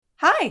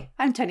Hi,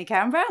 I'm Tony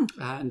Karen Brown.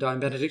 And I'm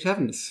Benedict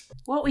Evans.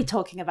 What are we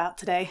talking about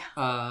today?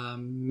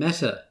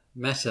 Meta.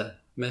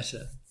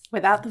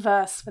 Without the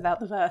verse.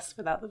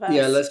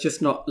 Yeah, let's just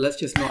not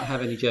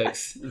have any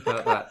jokes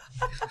about that.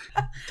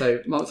 So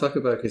Mark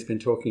Zuckerberg has been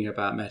talking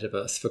about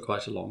metaverse for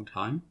quite a long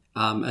time.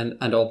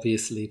 And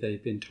obviously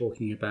they've been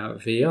talking about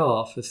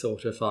VR for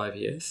sort of 5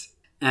 years.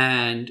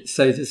 And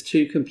so there's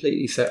two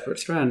completely separate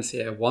strands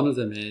here. One of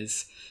them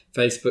is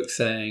Facebook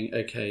saying,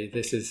 okay,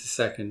 this is the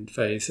second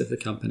phase of the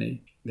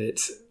company.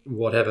 It's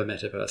whatever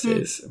metaverse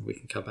is, and we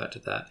can come back to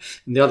that.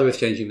 And the other is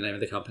changing the name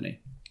of the company.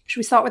 Should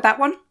we start with that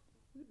one?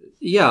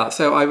 Yeah,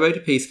 so I wrote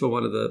a piece for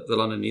one of the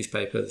London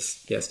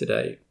newspapers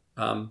yesterday,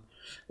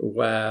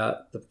 where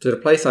the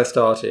place I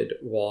started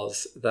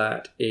was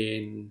that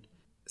in,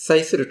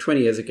 say, sort of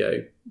 20 years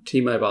ago,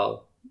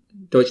 T-Mobile,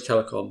 Deutsche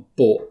Telekom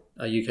bought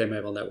a UK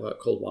mobile network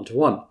called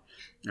 1&1.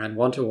 And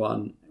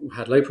 1&1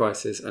 had low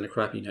prices and a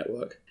crappy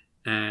network.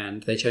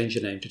 And they changed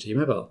the name to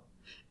T-Mobile.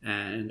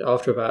 And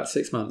after about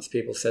 6 months,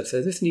 people said,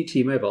 so this new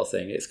T-Mobile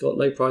thing, it's got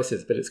low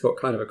prices, but it's got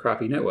kind of a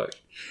crappy network.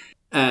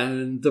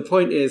 And the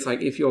point is,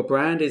 like, if your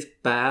brand is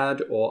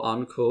bad or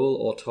uncool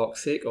or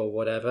toxic or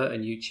whatever,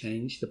 and you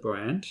change the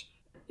brand,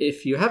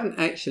 if you haven't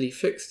actually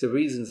fixed the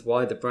reasons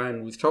why the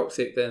brand was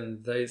toxic, then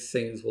those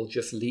things will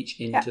just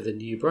leach into the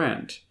new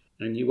brand.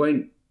 And you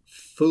won't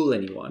fool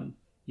anyone.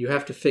 You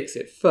have to fix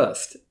it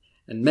first.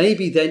 And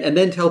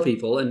then tell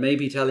people, and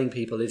maybe telling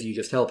people is you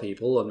just tell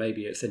people, or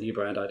maybe it's a new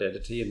brand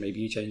identity, and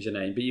maybe you change the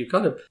name. But you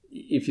kind of,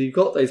 if you've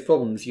got those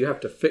problems, you have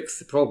to fix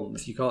the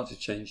problems. You can't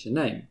just change the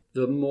name.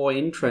 The more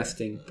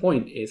interesting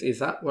point is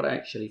that what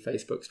actually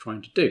Facebook's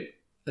trying to do?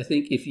 I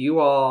think if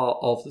you are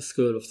of the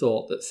school of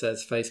thought that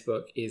says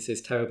Facebook is this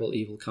terrible,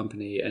 evil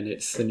company, and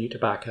it's the new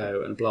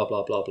tobacco, and blah,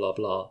 blah, blah, blah,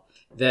 blah,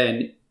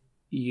 then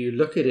you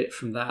look at it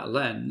from that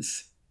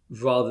lens,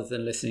 rather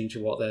than listening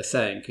to what they're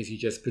saying, because you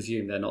just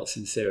presume they're not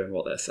sincere in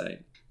what they're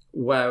saying.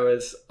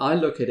 Whereas I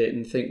look at it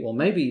and think, well,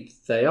 maybe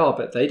they are,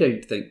 but they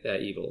don't think they're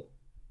evil.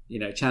 You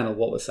know, channel,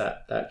 what was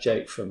that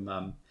joke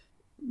from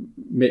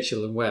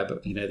Mitchell and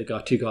Webb, you know,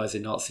 two guys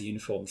in Nazi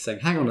uniforms saying,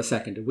 hang on a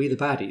second, are we the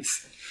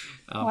baddies?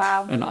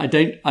 Wow. And I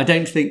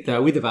don't think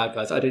they're we the bad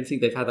guys. I don't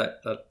think they've had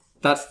that.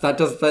 That's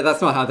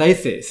not how they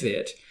see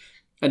it.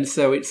 And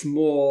so it's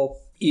more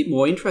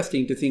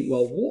interesting to think,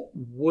 well, what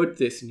would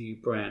this new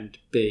brand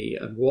be,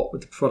 and what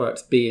would the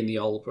products be in the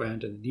old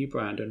brand and the new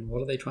brand, and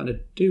what are they trying to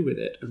do with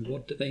it, and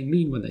what do they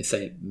mean when they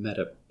say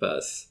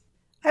metaverse?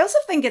 I also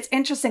think it's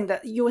interesting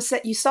that you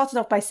started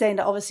off by saying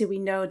that obviously we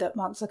know that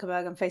Mark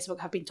Zuckerberg and Facebook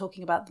have been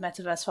talking about the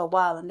metaverse for a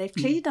while, and they've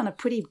clearly done a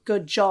pretty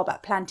good job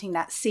at planting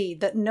that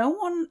seed that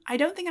I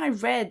don't think I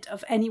read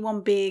of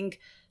anyone being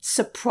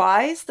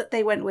surprised that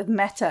they went with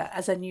Meta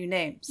as a new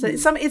name. So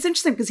it's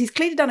interesting because he's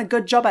clearly done a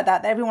good job at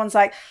that. Everyone's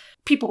like,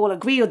 people will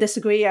agree or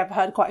disagree. I've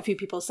heard quite a few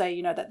people say,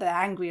 you know, that they're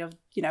angry of,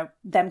 you know,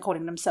 them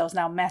calling themselves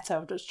now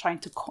Meta, just trying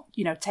to,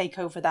 you know, take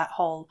over that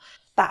whole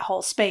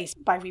space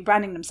by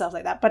rebranding themselves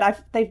like that.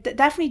 But they've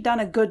definitely done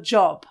a good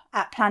job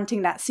at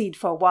planting that seed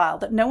for a while,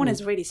 that no one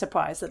is really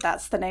surprised that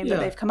that's the name that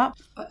they've come up.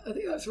 I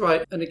think that's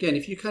right. And again,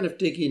 if you kind of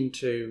dig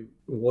into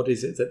what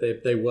is it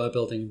that they were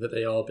building, that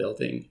they are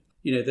building,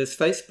 you know, there's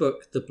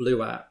Facebook, the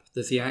Blue app,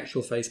 there's the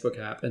actual Facebook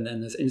app, and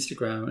then there's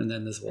Instagram, and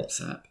then there's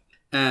WhatsApp.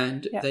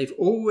 And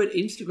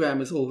Instagram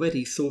has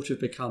already sort of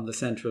become the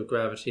center of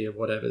gravity of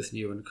whatever's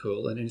new and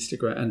cool. And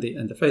Instagram and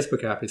the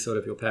Facebook app is sort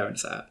of your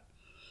parents' app.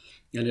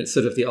 And it's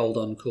sort of the old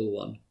uncool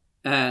one.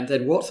 And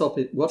then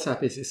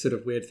WhatsApp is this sort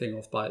of weird thing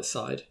off by its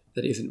side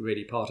that isn't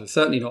really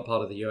certainly not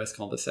part of the US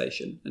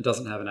conversation, and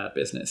doesn't have an ad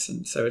business.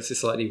 And so it's a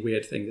slightly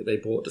weird thing that they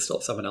bought to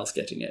stop someone else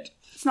getting it.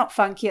 It's not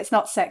funky, it's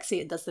not sexy,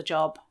 it does the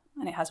job,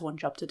 and it has one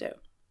job to do.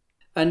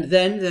 And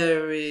then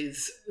there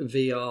is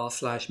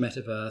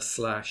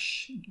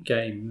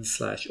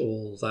VR/metaverse/games/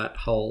 all that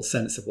whole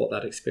sense of what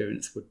that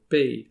experience would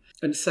be.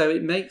 And so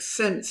it makes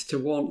sense to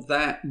want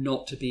that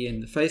not to be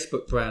in the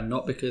Facebook brand,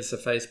 not because the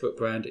Facebook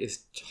brand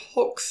is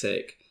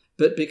toxic,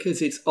 but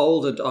because it's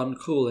old and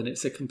uncool and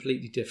it's a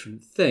completely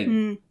different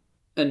thing.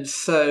 And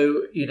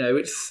so, you know,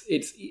 it's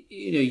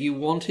you know, you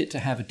want it to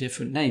have a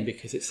different name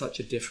because it's such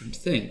a different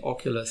thing.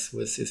 Oculus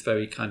was this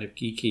very kind of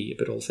geeky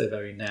but also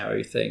very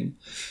narrow thing.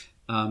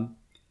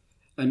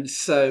 And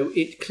so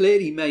it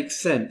clearly makes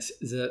sense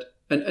that,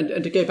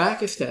 and to go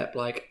back a step,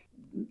 like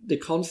the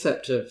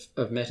concept of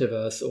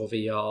metaverse or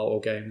VR or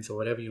games or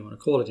whatever you want to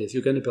call it is,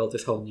 you're going to build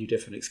this whole new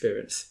different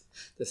experience.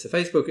 There's the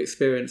Facebook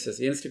experience, there's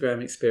the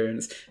Instagram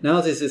experience.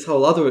 Now there's this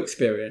whole other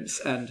experience,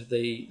 and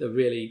the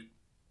really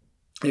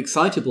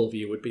excitable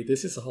view would be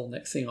this is the whole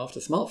next thing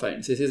after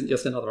smartphones. This isn't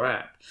just another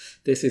app.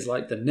 This is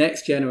like the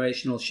next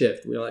generational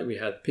shift. We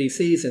had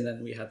PCs, and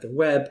then we had the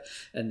web,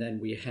 and then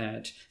we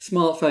had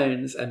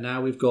smartphones, and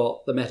now we've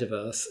got the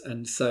metaverse.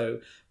 And so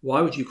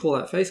why would you call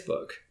that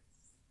Facebook?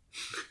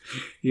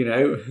 You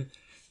know,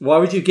 why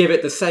would you give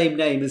it the same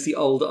name as the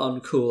old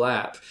uncool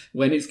app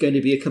when it's going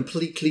to be a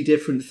completely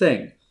different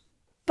thing?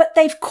 But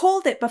they've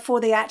called it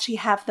before they actually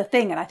have the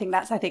thing. And I think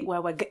that's,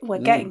 where we're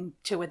getting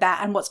to with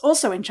that. And what's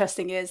also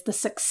interesting is the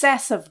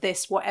success of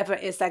this, whatever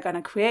it is they're going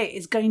to create,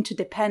 is going to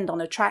depend on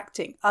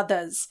attracting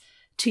others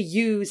to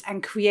use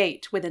and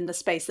create within the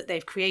space that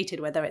they've created,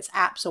 whether it's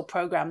apps or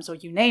programs or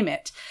you name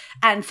it.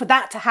 And for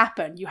that to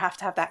happen, you have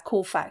to have that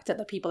cool factor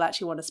that people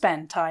actually want to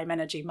spend time,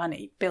 energy,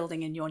 money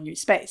building in your new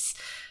space,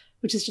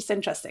 which is just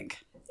interesting.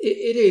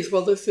 It is.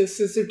 Well, there's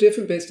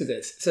different bits to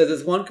this. So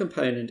there's one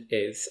component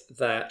is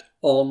that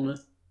on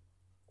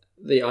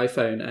the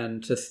iPhone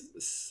and to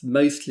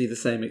mostly the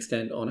same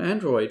extent on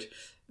Android,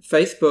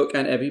 Facebook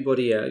and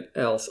everybody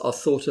else are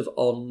sort of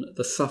on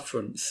the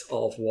sufferance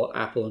of what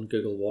Apple and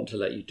Google want to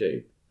let you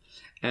do.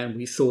 And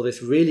we saw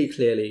this really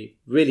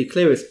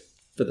clearest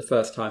for the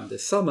first time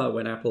this summer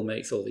when Apple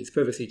makes all these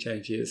privacy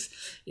changes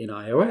in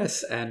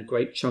iOS and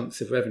great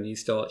chunks of revenue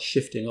start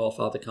shifting off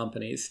other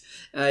companies,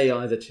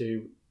 either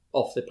to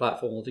off the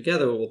platform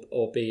altogether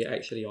or be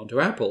actually onto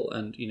Apple.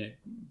 And,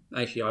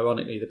 actually,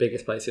 ironically, the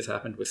biggest place this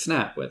happened was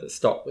Snap, where the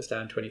stock was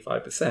down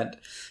 25%.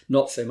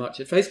 Not so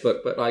much at Facebook,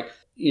 but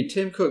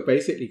Tim Cook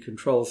basically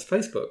controls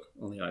Facebook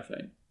on the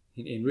iPhone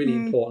in really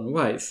important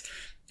ways.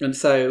 And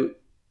so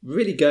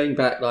really going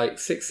back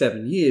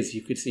 6-7 years,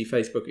 you could see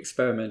Facebook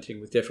experimenting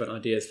with different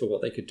ideas for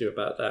what they could do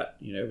about that.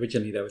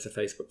 Originally there was a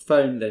Facebook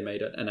phone, they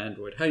made an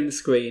Android home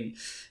screen.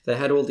 They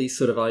had all these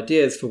sort of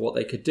ideas for what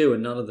they could do,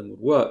 and none of them would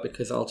work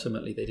because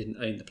ultimately they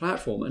didn't own the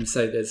platform. And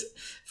so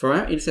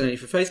incidentally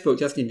for Facebook,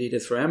 just indeed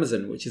as for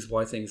Amazon, which is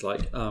why things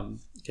like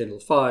Kindle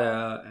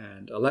Fire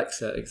and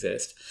Alexa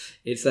exist,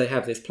 is they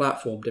have this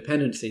platform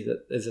dependency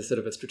that is a sort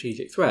of a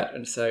strategic threat.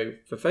 And so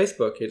for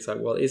Facebook, it's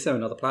well, is there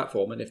another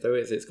platform? And if there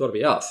is, it's got to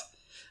be us.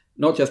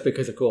 Not just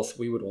because, of course,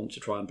 we would want to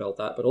try and build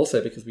that, but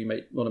also because we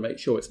want to make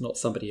sure it's not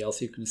somebody else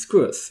who can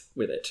screw us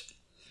with it.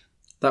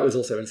 That was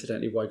also,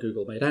 incidentally, why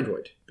Google made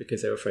Android,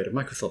 because they were afraid of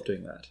Microsoft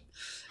doing that.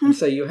 And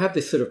so you have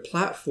this sort of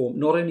platform.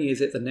 Not only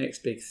is it the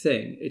next big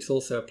thing, it's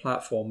also a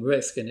platform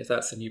risk, and if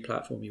that's a new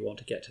platform, you want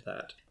to get to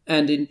that.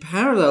 And in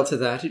parallel to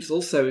that, it's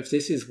also, if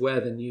this is where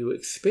the new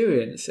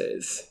experience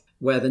is,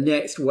 where the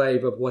next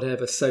wave of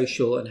whatever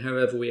social and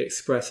however we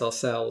express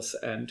ourselves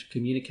and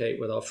communicate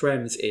with our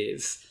friends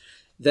is,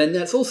 then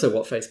that's also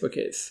what Facebook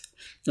is.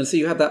 And so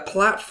you have that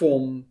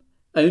platform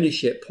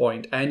ownership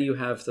point, and you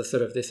have the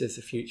sort of this is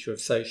the future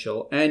of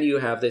social, and you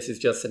have this is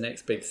just the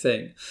next big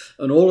thing.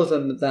 And all of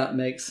them, that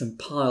makes them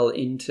pile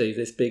into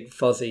this big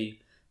fuzzy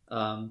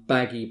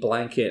baggy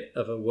blanket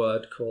of a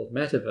word called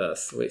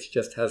metaverse, which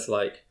just has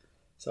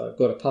so I've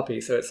got a puppy,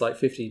 so it's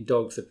 15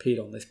 dogs have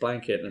peed on this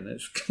blanket, and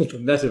it's called the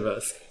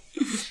metaverse.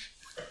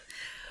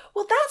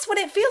 Well, that's what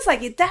it feels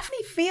like. It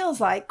definitely feels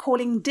like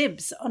calling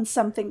dibs on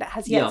something that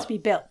has yet to be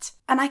built.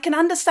 And I can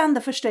understand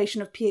the frustration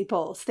of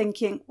people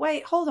thinking,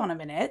 wait, hold on a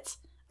minute.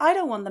 I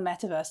don't want the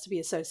metaverse to be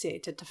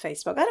associated to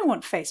Facebook. I don't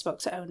want Facebook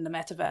to own the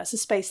metaverse, a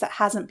space that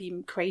hasn't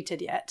been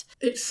created yet.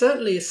 It's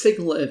certainly a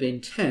signal of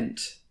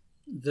intent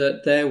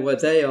that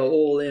they are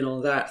all in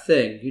on that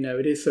thing.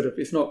 It is sort of,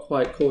 it's not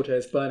quite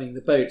Cortez burning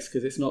the boats,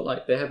 because it's not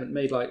like they haven't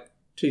made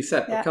two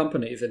separate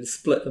companies and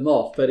split them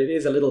off, but it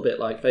is a little bit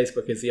like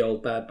Facebook is the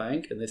old bad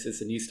bank and this is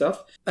the new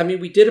stuff. I mean,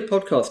 we did a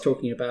podcast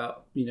talking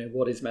about,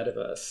 what is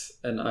metaverse,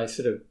 and I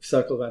sort of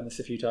circled around this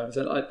a few times,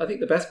 and I think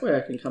the best way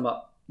I can come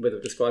up with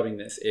of describing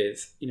this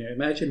is,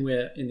 imagine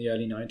we're in the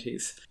early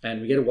 90s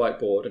and we get a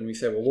whiteboard and we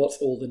say, well, what's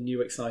all the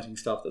new exciting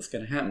stuff that's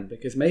going to happen?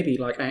 Because maybe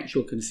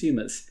actual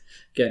consumers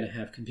going to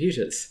have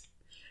computers.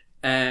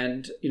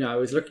 And, I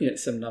was looking at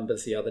some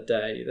numbers the other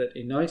day that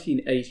in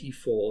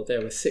 1984,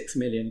 there were 6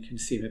 million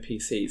consumer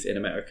PCs in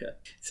America.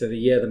 So the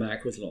year the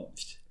Mac was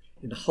launched.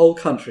 In the whole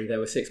country, there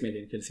were 6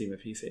 million consumer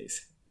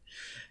PCs.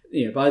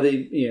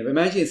 Imagine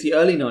it's the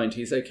early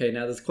 90s. Okay,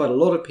 now there's quite a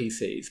lot of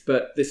PCs,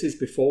 but this is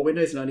before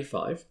Windows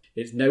 95.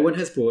 No one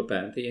has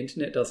broadband. The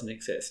internet doesn't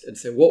exist. And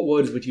so what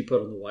words would you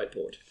put on the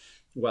whiteboard?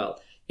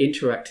 Well,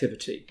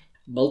 interactivity,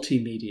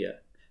 multimedia,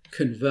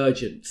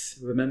 convergence.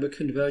 Remember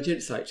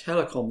convergence?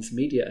 Telecoms,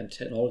 media and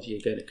technology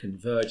are going to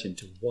converge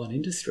into one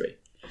industry.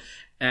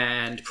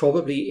 And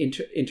probably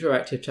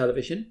interactive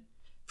television,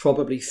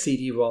 probably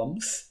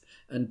CD-ROMs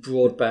and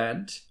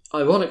broadband.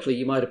 Ironically,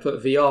 you might have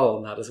put VR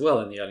on that as well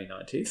in the early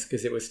 90s,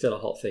 because it was still a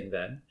hot thing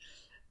then.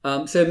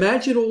 So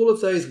imagine all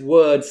of those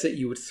words that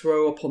you would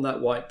throw up on that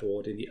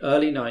whiteboard in the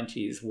early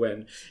 90s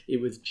when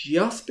it was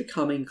just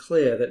becoming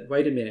clear that,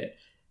 wait a minute,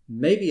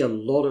 maybe a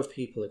lot of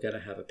people are going to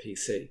have a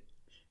PC.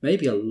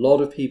 Maybe a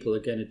lot of people are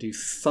going to do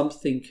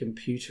something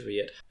computery,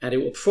 and it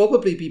will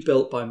probably be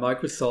built by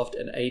Microsoft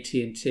and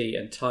AT&T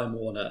and Time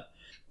Warner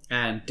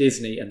and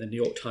Disney and the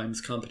New York Times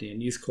Company and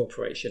News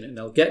Corporation, and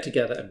they'll get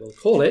together and we'll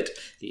call it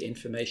the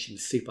Information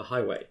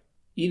Superhighway.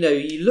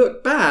 You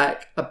look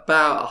back,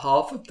 about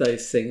half of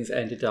those things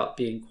ended up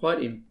being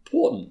quite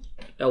important,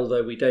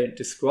 although we don't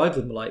describe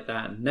them like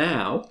that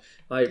now.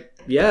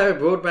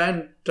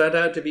 Broadband turned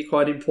out to be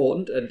quite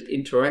important, and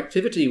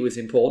interactivity was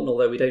important,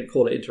 although we don't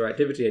call it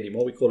interactivity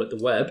anymore, we call it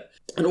the web.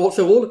 And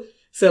also all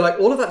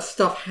of that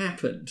stuff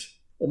happened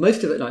or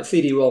most of it, like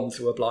CD-ROMs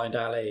were a blind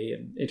alley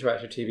and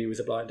interactive TV was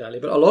a blind alley,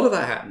 but a lot of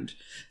that happened.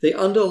 The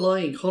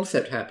underlying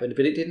concept happened,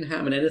 but it didn't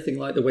happen anything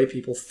like the way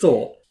people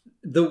thought.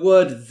 The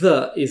word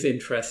 "the" is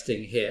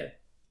interesting here.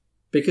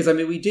 Because, I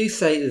mean, we do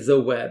say the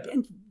web,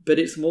 but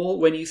it's more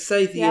when you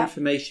say the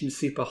information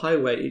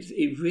superhighway,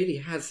 it really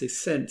has this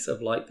sense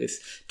of like this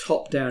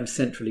top-down,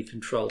 centrally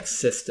controlled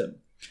system.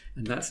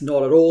 And that's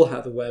not at all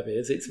how the web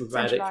is. It's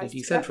radically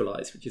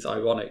decentralized, which is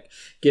ironic,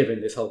 given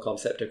this whole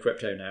concept of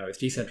crypto now is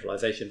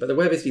decentralization. But the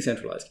web is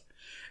decentralized.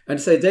 And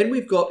so then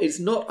we've got, it's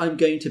not I'm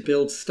going to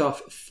build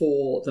stuff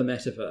for the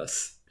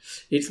metaverse.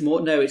 It's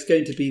more, no, it's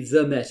going to be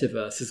the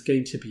metaverse. It's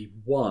going to be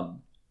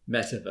one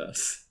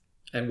metaverse.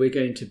 And we're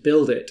going to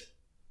build it.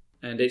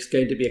 And it's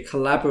going to be a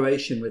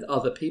collaboration with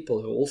other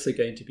people who are also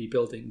going to be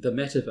building the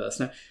metaverse.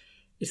 Now,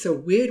 it's a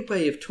weird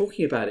way of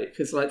talking about it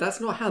because, like,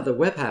 that's not how the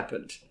web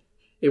happened.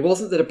 It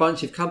wasn't that a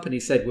bunch of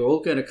companies said we're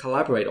all going to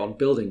collaborate on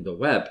building the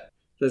web.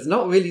 There's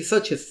not really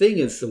such a thing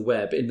as the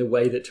web in the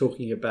way that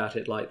talking about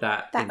it like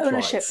that implies.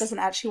 Ownership doesn't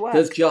actually work.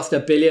 There's just a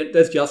billion.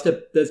 There's just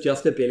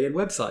a billion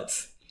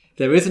websites.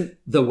 There isn't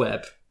the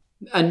web.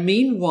 And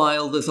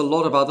meanwhile, there's a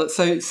lot of other.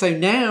 So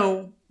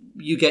now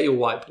you get your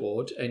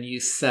whiteboard and you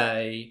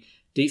say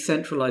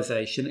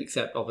decentralization,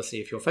 except obviously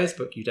if you're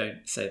Facebook, you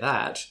don't say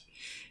that.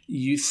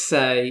 You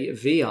say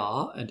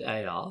VR and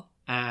AR,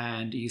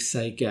 and you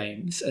say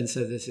games. And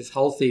so there's this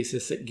whole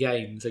thesis that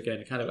games are going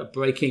to kind of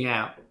breaking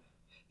out,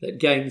 that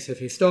games have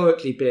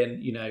historically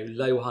been,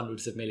 low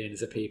hundreds of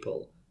millions of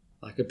people,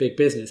 like a big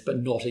business, but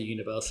not a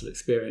universal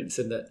experience.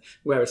 And that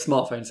whereas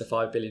smartphones are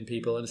 5 billion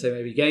people, and so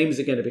maybe games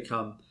are going to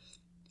become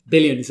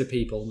billions of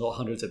people, not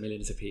hundreds of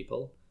millions of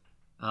people.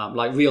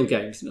 Like real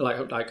games, like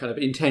kind of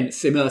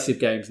intense, immersive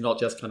games, not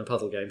just kind of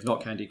puzzle games,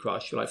 not Candy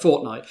Crush, like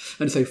Fortnite.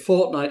 And so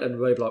Fortnite and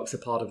Roblox are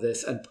part of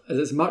this, and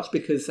as much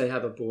because they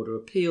have a broader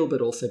appeal,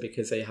 but also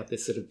because they have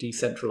this sort of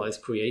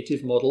decentralized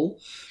creative model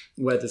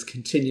where there's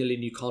continually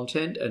new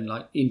content and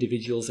like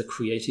individuals are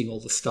creating all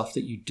the stuff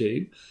that you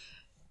do.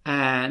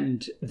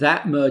 And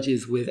that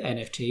merges with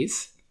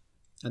NFTs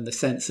and the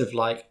sense of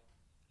like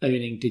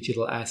owning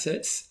digital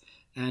assets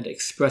and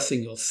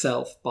expressing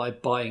yourself by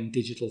buying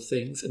digital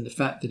things, and the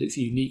fact that it's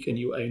unique and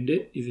you owned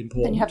it is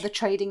important. Then you have the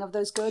trading of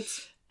those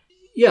goods.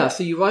 Yeah,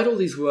 so you write all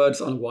these words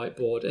on a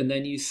whiteboard, and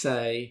then you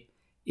say,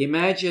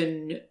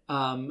 imagine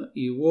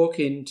you walk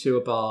into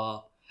a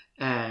bar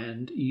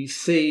and you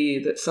see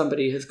that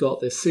somebody has got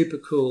this super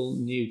cool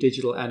new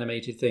digital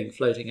animated thing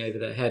floating over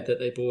their head that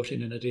they bought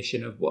in an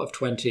edition of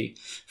 20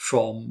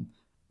 from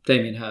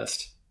Damien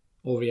Hirst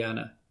or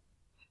Rihanna.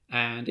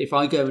 And if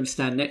I go and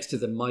stand next to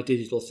them, my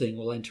digital thing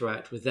will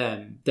interact with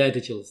them, their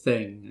digital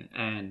thing.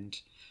 And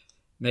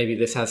maybe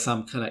this has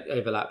some kind of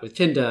overlap with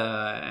Tinder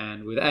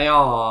and with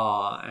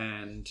AR.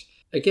 And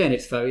again,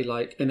 it's very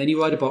like, and then you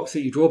write a box,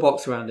 you draw a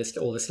box around this,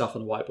 all this stuff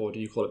on the whiteboard,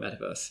 and you call it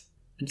metaverse.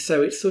 And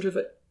so it's sort of,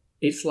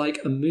 it's like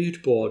a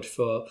mood board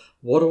for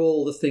what are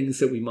all the things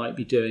that we might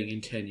be doing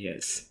in 10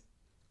 years.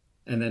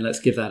 And then let's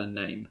give that a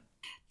name.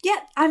 Yeah,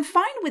 I'm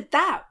fine with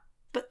that.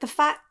 But the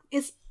fact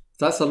is,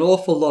 that's an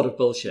awful lot of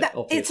bullshit,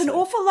 obviously. It's an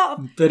awful lot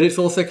of... But it's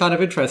also kind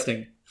of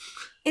interesting.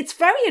 It's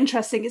very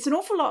interesting. It's an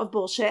awful lot of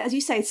bullshit. As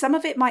you say, some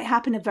of it might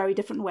happen a very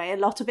different way. A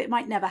lot of it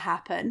might never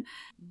happen.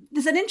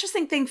 There's an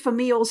interesting thing for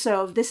me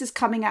also of this is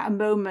coming at a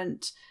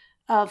moment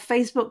of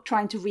Facebook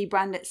trying to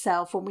rebrand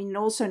itself, when we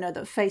also know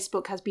that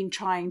Facebook has been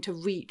trying to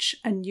reach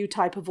a new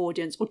type of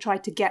audience or try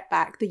to get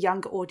back the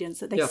younger audience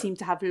that they seem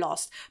to have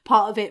lost.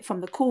 Part of it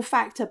from the cool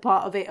factor,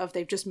 part of it of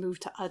they've just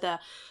moved to other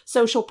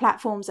social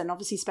platforms and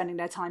obviously spending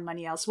their time,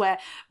 money elsewhere.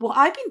 What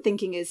I've been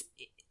thinking is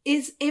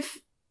if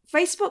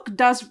Facebook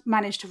does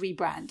manage to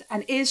rebrand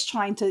and is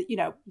trying to,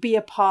 be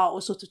a part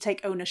or sort of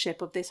take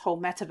ownership of this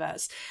whole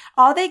metaverse,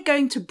 are they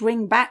going to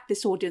bring back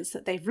this audience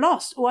that they've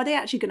lost? Or are they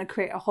actually going to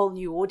create a whole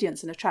new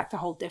audience and attract a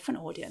whole different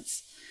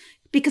audience?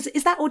 Because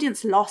is that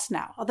audience lost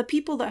now? Are the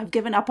people that have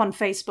given up on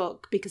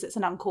Facebook because it's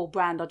an uncool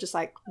brand are just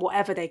like,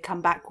 whatever they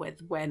come back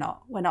with, we're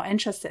not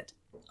interested?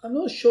 I'm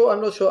not sure.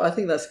 I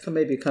think that's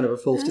maybe kind of a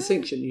false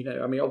distinction.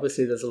 I mean,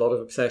 obviously there's a lot of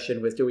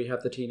obsession with, do we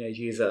have the teenage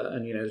user?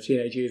 And, the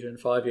teenage user in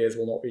 5 years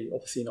will not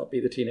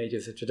be the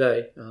teenagers of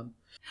today.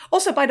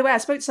 Also, by the way, I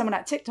spoke to someone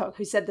at TikTok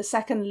who said the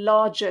second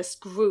largest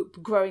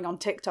group growing on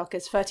TikTok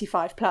is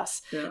 35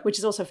 plus, which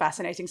is also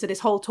fascinating. So this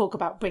whole talk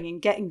about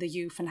getting the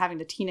youth and having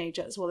the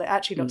teenagers, well, it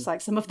actually looks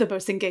like some of the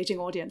most engaging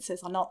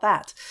audiences are not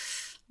that.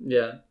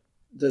 Yeah.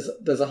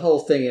 There's a whole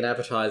thing in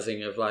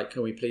advertising of like,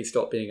 can we please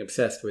stop being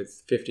obsessed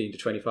with 15 to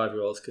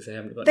 25-year-olds because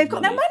they've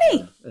got no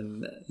money.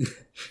 And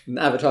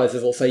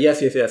advertisers will say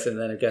yes, and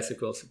then guess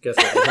what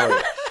they tell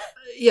you.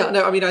 Yeah,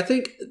 no, I mean, I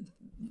think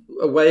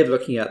a way of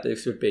looking at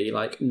this would be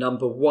like,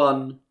 number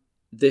one,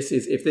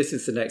 if this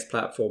is the next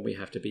platform, we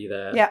have to be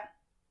there. Yeah.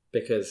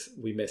 Because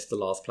we missed the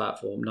last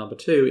platform. Number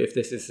two, if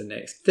this is the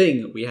next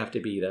thing, we have to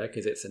be there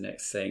because it's the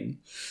next thing.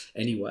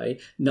 Anyway,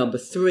 number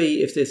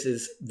three, if this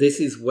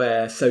is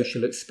where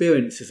social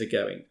experiences are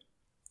going,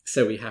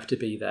 so we have to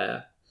be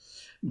there.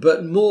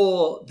 But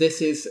more,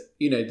 this is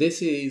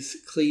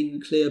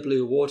clean, clear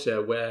blue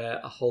water where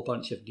a whole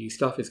bunch of new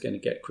stuff is going to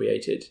get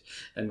created.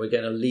 And we're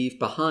going to leave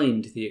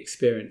behind the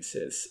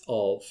experiences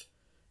of,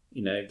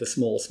 the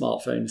small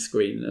smartphone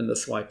screen and the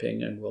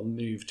swiping, and we'll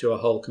move to a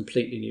whole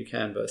completely new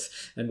canvas,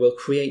 and we'll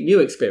create new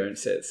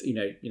experiences.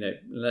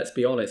 Let's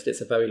be honest,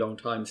 it's a very long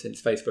time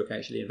since Facebook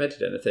actually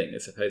invented anything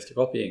as opposed to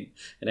copying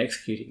and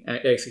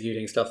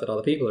executing stuff that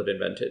other people had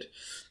invented.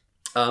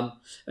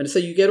 And so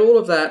you get all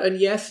of that, and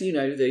yes,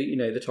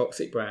 the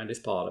toxic brand is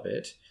part of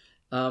it.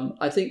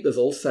 I think there's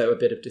also a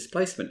bit of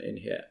displacement in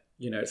here.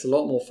 It's a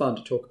lot more fun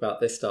to talk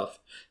about this stuff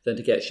than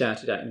to get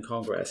shouted at in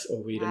Congress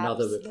or read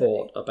another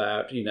report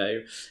about,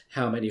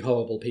 how many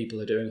horrible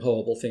people are doing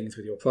horrible things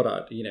with your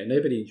product.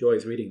 Nobody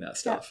enjoys reading that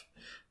stuff.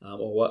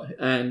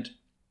 And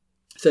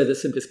so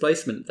there's some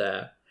displacement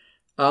there.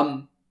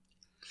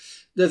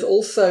 There's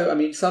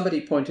also,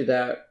 somebody pointed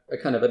out a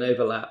kind of an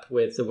overlap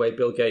with the way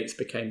Bill Gates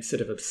became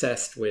sort of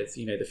obsessed with,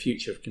 the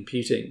future of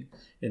computing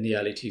in the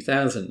early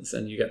 2000s.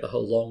 And you get the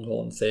whole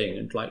Longhorn thing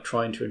and like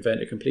trying to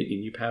invent a completely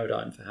new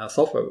paradigm for how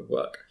software would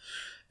work.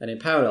 And in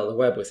parallel, the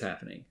web was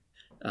happening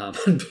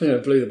and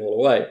blew them all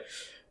away.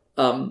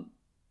 And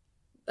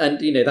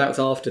that was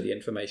after the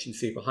information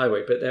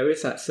superhighway. But there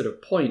is that sort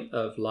of point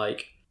of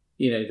like,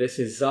 this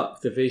is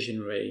Zuck, the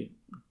visionary,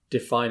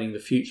 defining the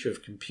future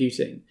of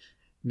computing.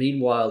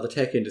 Meanwhile, the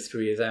tech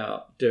industry is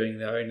out doing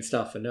their own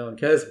stuff and no one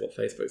cares what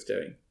Facebook's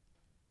doing.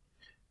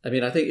 I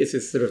think this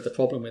is sort of the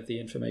problem with the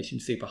information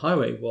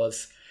superhighway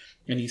was,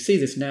 and you see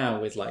this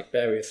now with like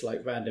various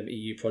like random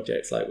EU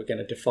projects, like we're going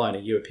to define a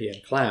European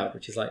cloud,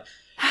 which is like,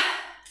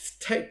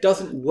 tech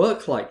doesn't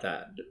work like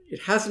that.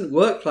 It hasn't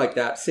worked like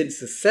that since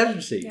the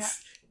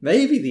 70s.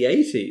 Maybe the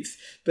 80s,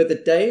 but the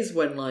days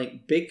when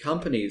like big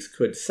companies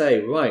could say,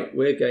 right,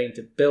 we're going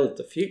to build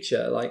the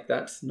future, like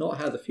that's not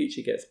how the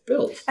future gets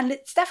built. And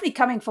it's definitely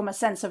coming from a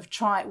sense of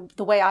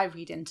the way I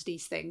read into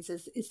these things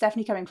is it's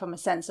definitely coming from a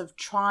sense of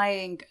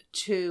trying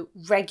to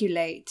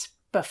regulate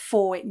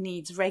before it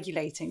needs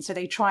regulating. So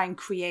they try and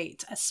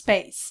create a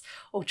space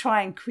or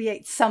try and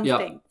create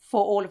something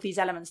for all of these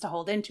elements to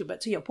hold into. But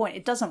to your point,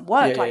 it doesn't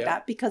work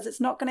that because it's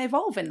not going to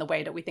evolve in the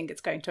way that we think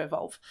it's going to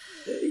evolve.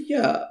 If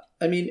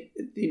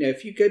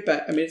you go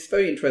back, it's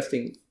very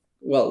interesting.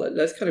 Well,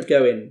 let's kind of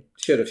go in,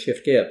 sort of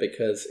shift gear,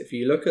 because if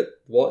you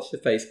watch the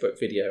Facebook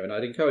video, and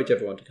I'd encourage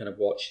everyone to kind of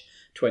watch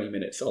 20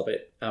 minutes of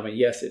it.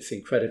 Yes, it's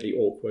incredibly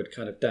awkward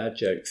kind of dad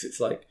jokes. It's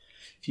like,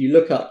 if you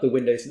look up the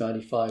Windows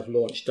 95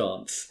 launch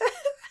dance,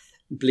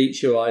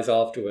 bleach your eyes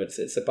afterwards,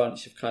 it's a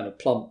bunch of kind of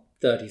plump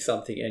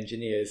 30-something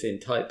engineers in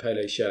tight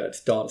polo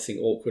shirts dancing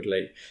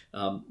awkwardly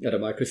at a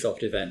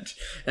Microsoft event.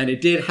 And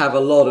it did have a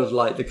lot of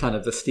like the kind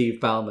of the Steve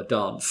Ballmer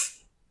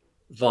dance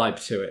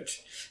vibe to it.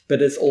 But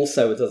there's a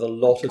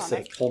lot of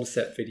sort of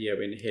concept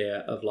video in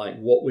here of like,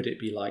 what would it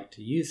be like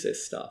to use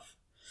this stuff?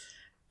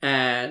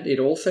 And it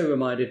also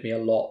reminded me a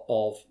lot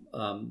of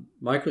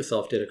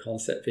Microsoft did a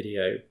concept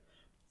video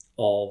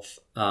of,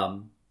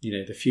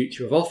 the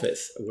future of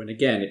Office, when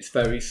again, it's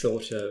very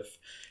sort of,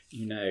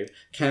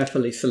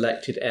 carefully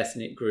selected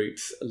ethnic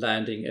groups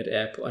landing at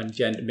airport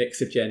and mix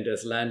of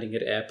genders landing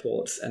at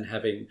airports and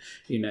having,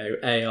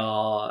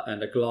 AR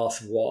and a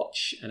glass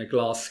watch and a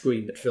glass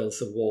screen that fills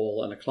the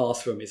wall and a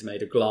classroom is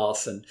made of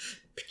glass and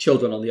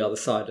children on the other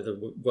side of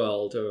the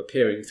world are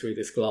appearing through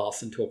this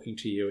glass and talking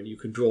to you and you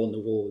can draw on the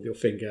wall with your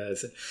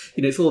fingers.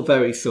 It's all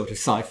very sort of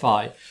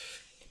sci-fi,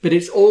 but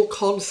it's all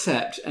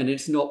concept and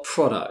it's not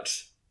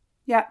product.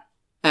 Yeah.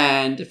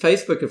 And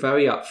Facebook are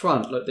very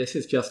upfront. Look, this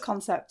is just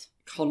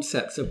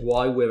concepts of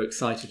why we're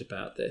excited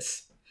about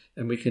this.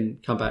 And we can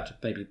come back to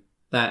maybe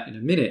that in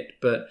a minute.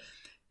 But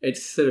it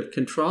sort of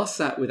contrasts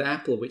that with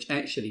Apple, which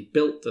actually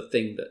built the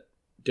thing that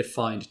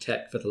defined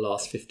tech for the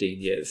last 15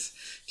 years.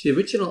 The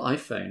original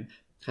iPhone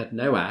had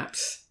no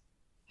apps,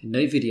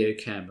 no video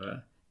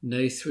camera,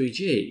 no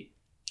 3G.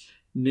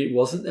 It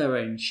wasn't their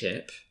own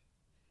chip.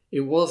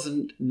 It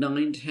wasn't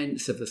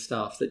 9/10 of the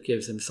stuff that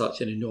gives them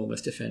such an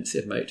enormous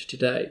defensive moat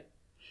today.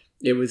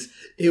 It was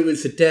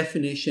the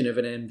definition of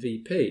an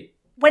MVP.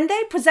 When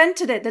they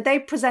presented it, did they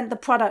present the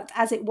product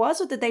as it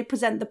was, or did they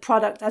present the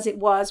product as it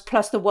was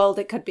plus the world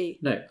it could be?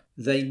 No,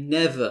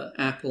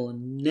 Apple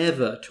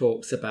never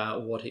talks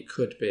about what it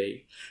could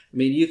be.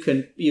 You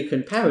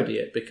can parody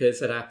it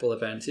because at Apple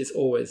events it's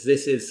always,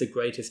 this is the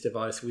greatest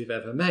device we've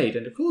ever made.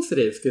 And of course it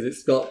is, because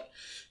it's got,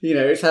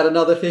 it's had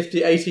another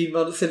 18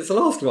 months since the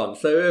last one.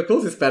 So of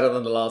course it's better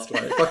than the last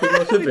one. It fucking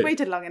well should be. We've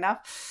waited long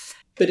enough.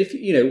 But if,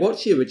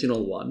 watch the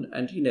original one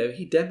and,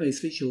 he demos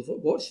visual,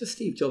 watch the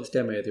Steve Jobs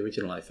demo of the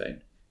original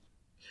iPhone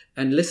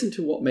and listen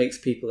to what makes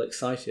people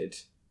excited.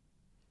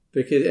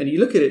 And you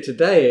look at it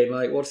today and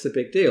like, what's the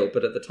big deal?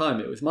 But at the time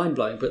it was mind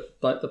blowing. But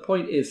like the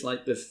point is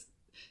like this,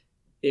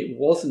 it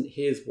wasn't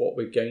here's what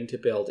we're going to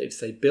build. It's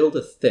they build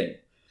a thing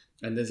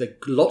and there's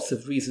lots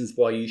of reasons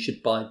why you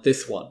should buy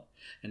this one.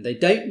 And they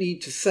don't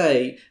need to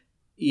say,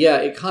 yeah,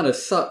 it kind of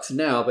sucks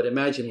now, but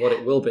imagine what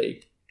it will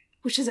be.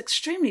 Which is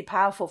extremely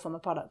powerful from a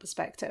product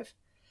perspective.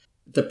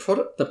 The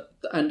product, the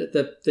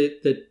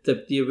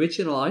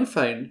original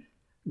iPhone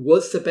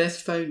was the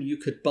best phone you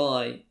could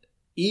buy,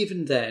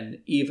 even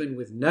then, even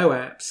with no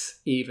apps,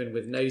 even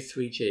with no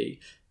 3G,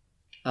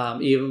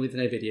 even with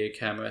no video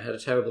camera. It had a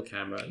terrible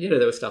camera. You know,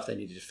 there was stuff they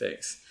needed to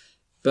fix.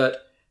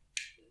 But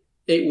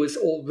it was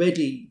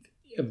already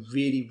a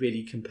really,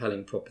 really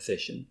compelling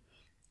proposition.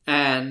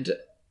 And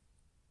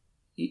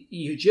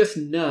you just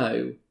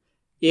know,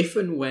 if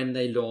and when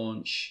they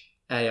launch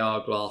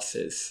AR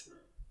glasses,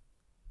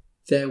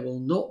 there will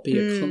not be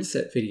a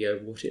concept video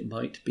of what it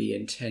might be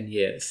in 10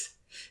 years.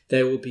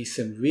 There will be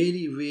some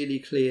really, really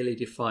clearly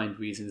defined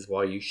reasons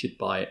why you should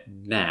buy it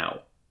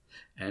now.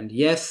 And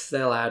yes,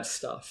 they'll add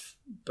stuff,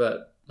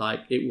 but like,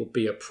 it will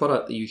be a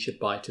product that you should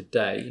buy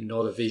today,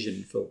 not a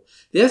vision for...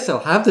 Yes, they'll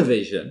have the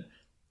vision,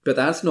 but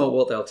that's not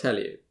what they'll tell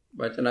you,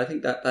 right? And I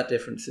think that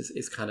difference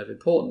is kind of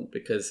important,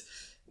 because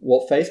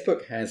what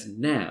Facebook has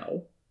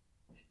now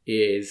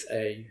is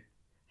a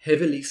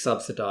heavily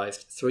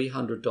subsidized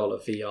 $300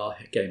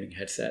 VR gaming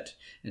headset.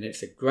 And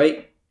it's a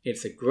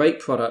great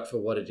product for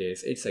what it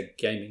is. It's a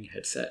gaming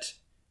headset.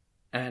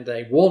 And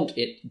they want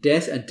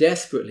it and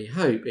desperately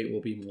hope it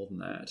will be more than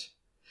that.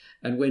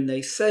 And when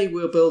they say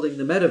we're building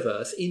the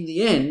metaverse, in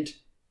the end,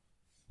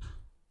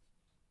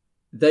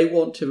 they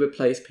want to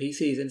replace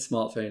PCs and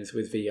smartphones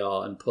with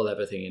VR and pull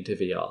everything into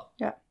VR.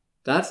 Yeah.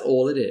 That's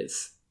all it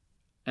is.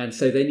 And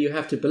so then you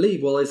have to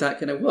believe, well, is that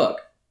going to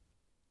work?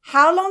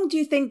 How long do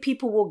you think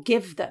people will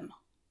give them?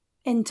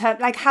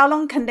 How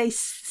long can they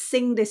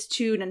sing this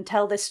tune and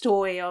tell this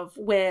story of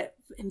we're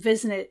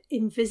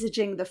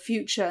envisaging the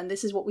future and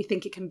this is what we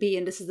think it can be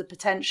and this is the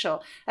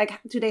potential? Like,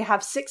 do they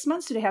have 6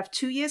 months? Do they have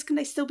 2 years? Can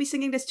they still be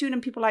singing this tune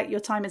and people like, your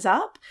time is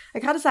up?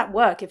 Like, how does that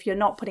work if you're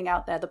not putting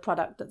out there the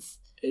product that's...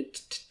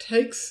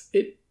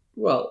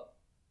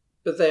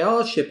 But they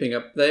are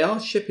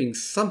shipping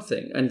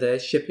something, and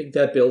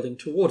they're building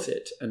towards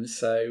it. And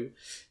so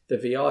the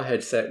VR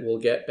headset will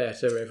get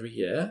better every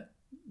year.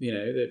 You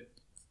know,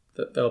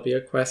 there'll be a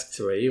Quest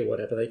 3 or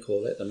whatever they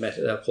call it.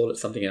 They'll call it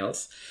something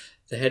else.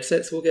 The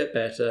headsets will get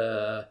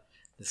better.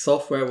 The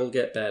software will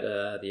get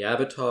better. The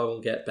avatar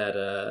will get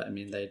better. I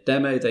mean, the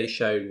demo they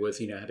showed was,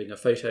 having a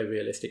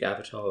photorealistic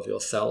avatar of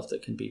yourself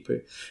that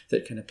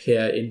can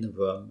appear in the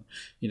room.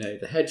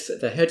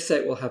 The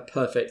headset will have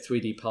perfect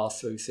 3D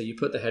pass-through. So you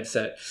put the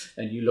headset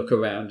and you look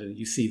around and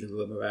you see the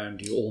room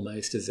around you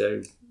almost as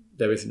though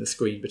there isn't a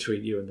screen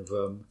between you and the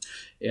room.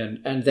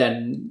 And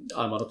then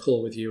I'm on a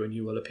call with you and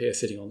you will appear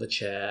sitting on the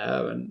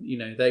chair. And,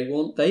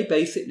 they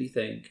basically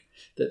think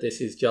that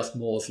this is just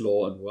Moore's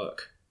Law and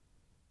work.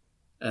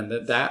 And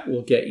that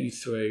will get you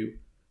through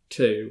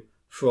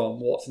from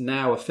what's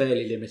now a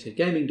fairly limited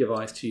gaming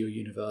device to your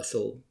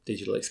universal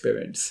digital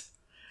experience.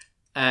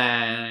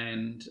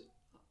 And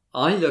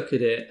I look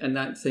at it and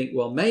I think,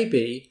 well,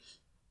 maybe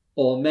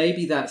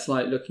that's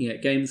like looking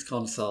at games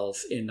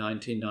consoles in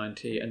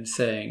 1990 and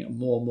saying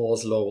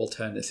Moore's Law will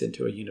turn this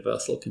into a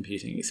universal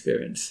computing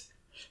experience.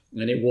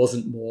 And it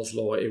wasn't Moore's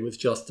Law, it was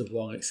just the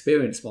wrong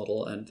experience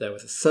model. And there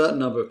was a certain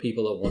number of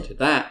people that wanted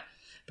that,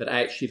 but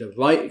actually the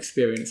right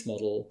experience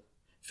model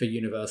for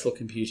universal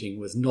computing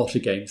was not a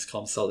games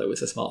console, it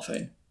was a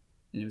smartphone.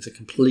 And it was a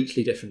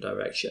completely different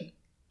direction.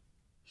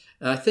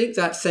 And I think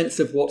that sense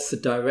of what's the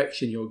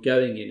direction you're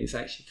going in is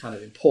actually kind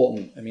of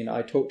important. I mean,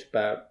 I talked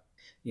about,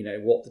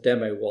 what the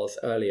demo was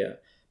earlier.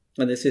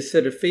 And there's this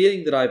sort of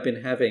feeling that I've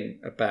been having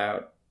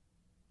about,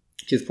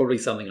 which is probably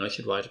something I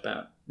should write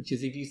about, which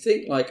is if you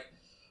think like,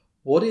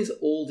 what is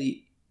all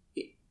the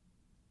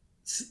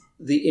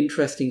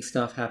interesting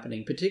stuff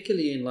happening,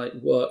 particularly in like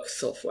work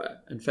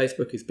software, and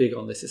Facebook is big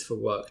on this, is for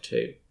work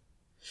too.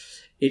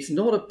 It's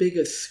not a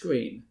bigger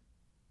screen.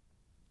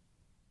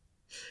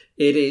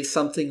 It is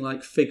something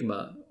like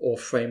Figma or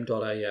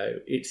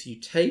Frame.io. It's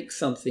you take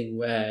something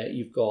where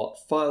you've got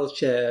file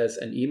shares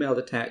and emailed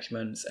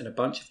attachments and a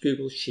bunch of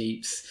Google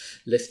Sheets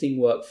listing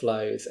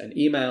workflows and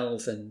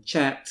emails and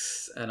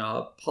chats and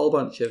a whole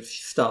bunch of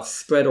stuff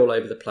spread all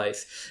over the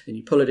place, and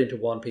you pull it into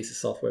one piece of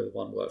software with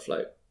one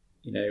workflow.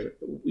 You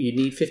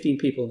need 15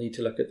 people need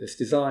to look at this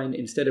design.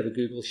 Instead of a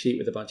Google Sheet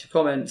with a bunch of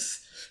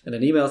comments and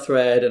an email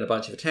thread and a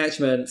bunch of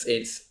attachments,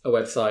 it's a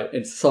website,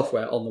 it's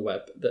software on the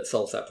web that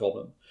solves that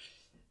problem.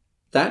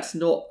 That's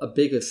not a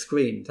bigger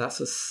screen.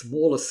 That's a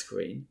smaller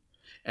screen,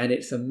 and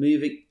it's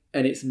moving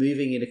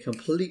in a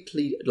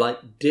completely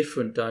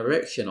different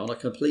direction on a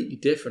completely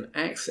different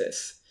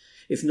axis.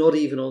 It's not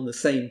even on the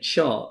same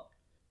chart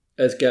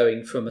as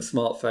going from a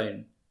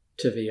smartphone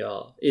to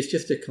VR. It's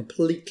just a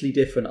completely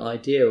different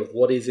idea of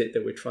what is it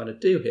that we're trying to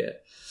do here.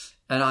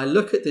 And I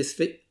look at this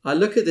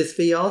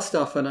VR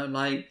stuff and I'm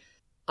like,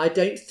 I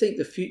don't think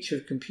the future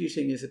of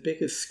computing is a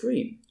bigger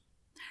screen.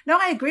 No,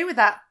 I agree with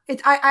that.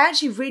 I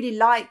actually really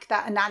like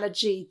that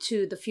analogy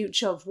to the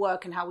future of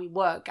work and how we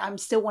work. I'm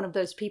still one of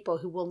those people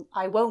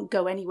I won't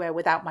go anywhere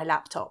without my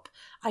laptop.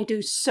 I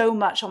do so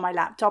much on my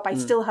laptop. I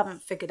still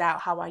haven't figured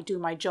out how I do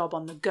my job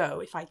on the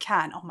go, if I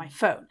can, on my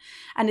phone.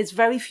 And it's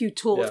very few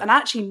tools. Yeah. And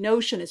actually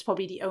Notion is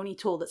probably the only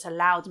tool that's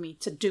allowed me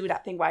to do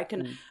that thing where I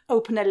can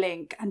open a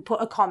link and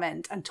put a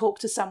comment and talk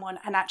to someone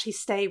and actually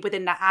stay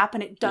within that app.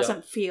 And it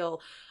doesn't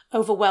feel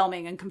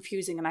overwhelming and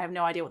confusing and I have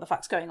no idea what the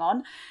fuck's going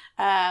on.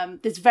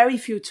 There's very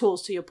few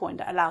tools, to your point,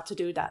 that allow to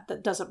do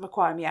that doesn't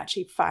require me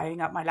actually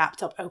firing up my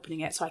laptop, opening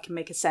it so I can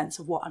make a sense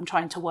of what I'm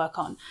trying to work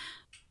on.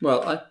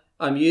 Well,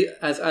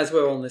 as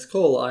we're on this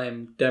call, I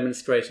am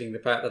demonstrating the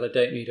fact that I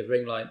don't need a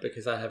ring light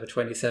because I have a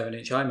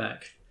 27-inch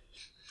iMac.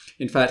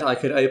 In fact, I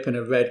could open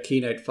a red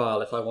Keynote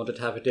file if I wanted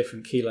to have a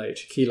different key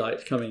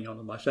light coming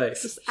on my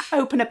face. Just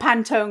open a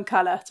Pantone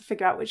colour to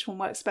figure out which one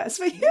works best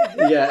for you.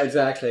 Yeah,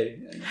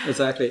 exactly.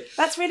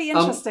 That's really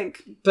interesting.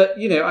 But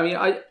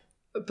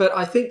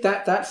I think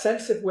that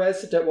sense of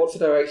what's the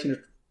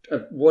direction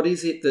of what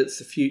is it that's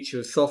the future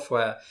of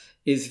software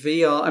is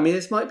VR. I mean,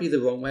 this might be the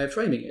wrong way of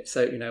framing it.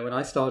 So, when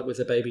I started as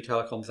a baby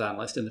telecoms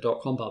analyst in the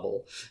dot-com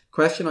bubble, the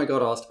question I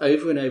got asked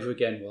over and over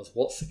again was,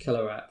 what's the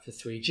killer app for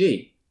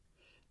 3G?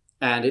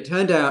 And it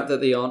turned out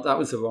that that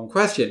was the wrong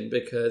question,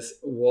 because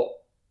what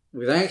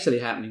was actually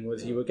happening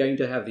was you were going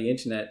to have the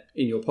internet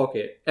in your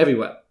pocket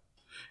everywhere.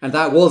 And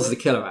that was the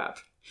killer app.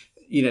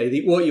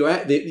 What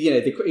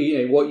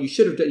you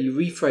should have done, you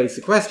rephrased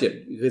the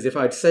question, because if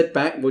I'd said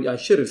back, what I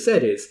should have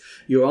said is,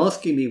 you're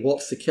asking me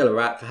what's the killer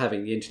app for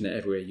having the internet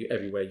everywhere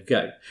you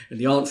go. And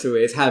the answer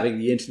is having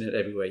the internet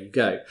everywhere you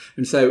go.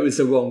 And so it was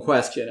the wrong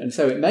question. And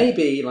so it may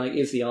be like,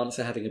 is the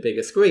answer having a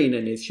bigger screen?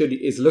 And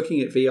is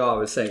looking at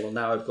VR as saying, well,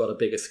 now I've got a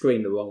bigger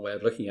screen, the wrong way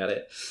of looking at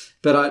it.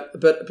 But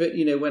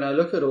when I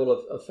look at all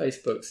of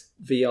Facebook's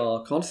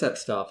VR concept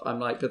stuff,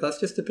 I'm like, but that's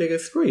just a bigger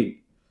screen.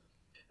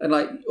 And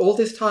like all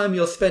this time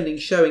you're spending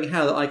showing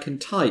how I can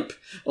type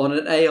on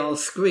an AR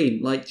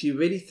screen. Like, do you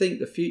really think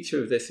the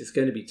future of this is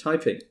going to be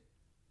typing?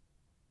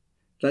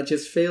 That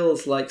just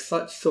feels like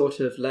such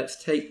sort of,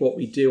 let's take what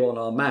we do on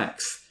our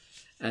Macs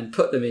and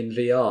put them in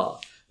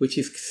VR, which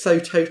is so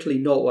totally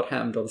not what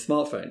happened on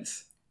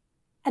smartphones.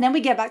 And then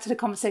we get back to the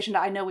conversation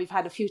that I know we've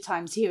had a few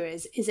times here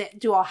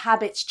do our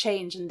habits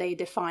change and they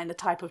define the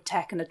type of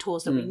tech and the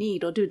tools that we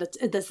need? Or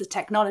does the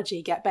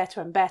technology get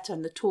better and better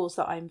and the tools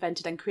that are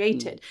invented and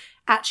created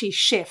actually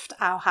shift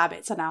our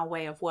habits and our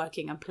way of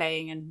working and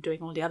playing and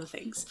doing all the other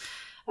things?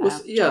 Which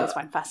I always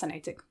find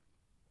fascinating.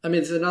 I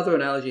mean, there's another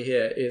analogy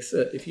here is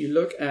that if you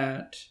look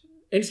at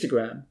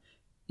Instagram,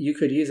 you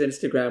could use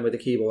Instagram with a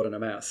keyboard and a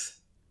mouse.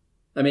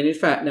 I mean, in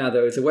fact, now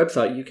there is a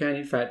website you can,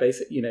 in fact,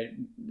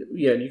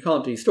 you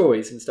can't do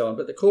stories and so on,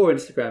 but the core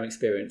Instagram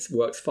experience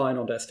works fine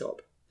on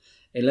desktop,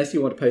 unless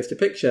you want to post a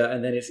picture,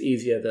 and then it's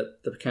easier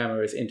that the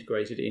camera is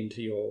integrated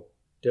into your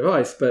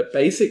device. But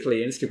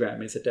basically,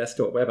 Instagram is a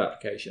desktop web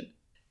application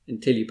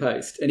until you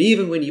post. And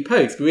even when you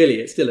post, really,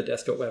 it's still a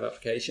desktop web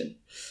application.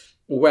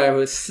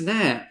 Whereas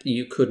Snap,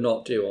 you could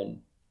not do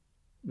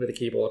with a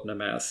keyboard and a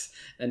mouse.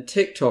 And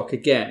TikTok,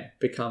 again,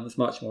 becomes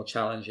much more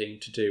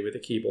challenging to do with a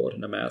keyboard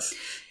and a mouse.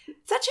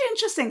 It's actually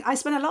interesting. I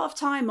spend a lot of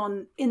time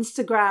on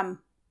Instagram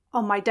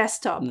on my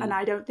desktop, and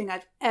I don't think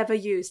I've ever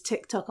used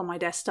TikTok on my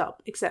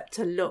desktop except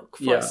to look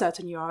for a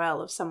certain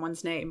URL of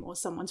someone's name or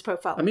someone's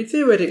profile. I mean,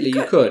 theoretically,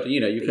 you could.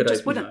 You could.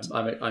 Just wouldn't.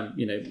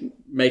 I'm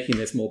making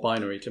this more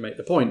binary to make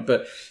the point,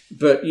 but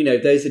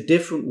there's a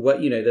different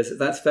way.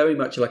 That's very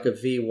much like a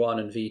V1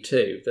 and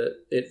V2.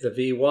 The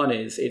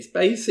V1 it's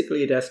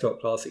basically a desktop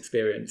class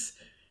experience,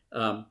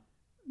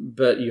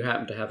 but you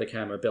happen to have the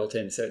camera built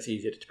in, so it's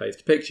easier to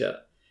post a picture.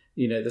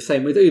 The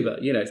same with Uber.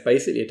 It's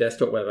basically a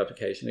desktop web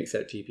application,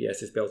 except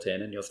GPS is built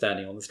in and you're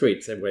standing on the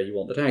street, so where you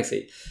want the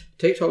taxi.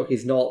 TikTok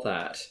is not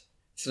that.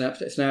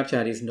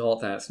 Snapchat is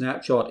not that.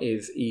 Snapchat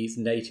is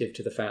native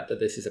to the fact that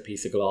this is a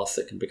piece of glass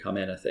that can become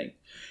anything.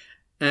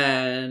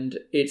 And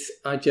it's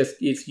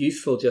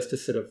useful just to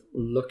sort of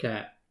look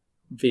at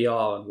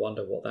VR and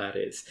wonder what that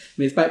is. I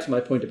mean, it's back to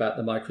my point about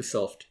the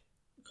Microsoft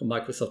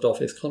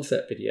Office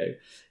concept video.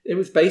 It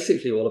was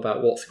basically all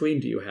about what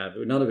screen do you have.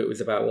 None of it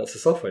was about what's the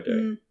software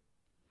doing.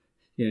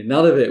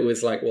 None of it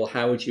was like, well,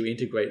 how would you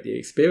integrate the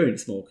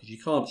experience more? Because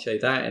you can't show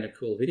that in a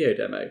cool video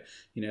demo.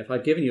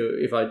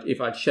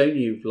 If I'd shown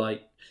you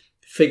like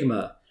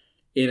Figma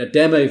in a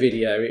demo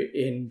video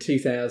in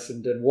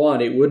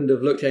 2001, it wouldn't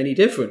have looked any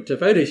different to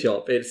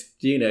Photoshop.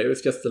 It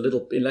was just a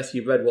little, unless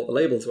you read what the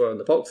labels were on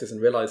the boxes and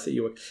realized that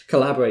you were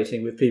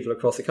collaborating with people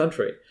across the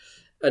country.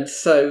 And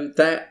so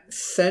that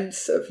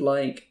sense of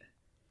like,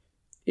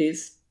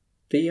 is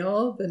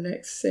VR the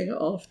next thing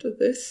after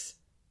this?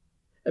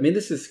 I mean,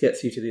 this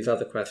gets you to these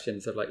other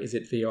questions of like, is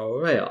it VR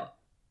or AR?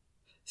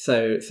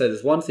 So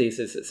there's one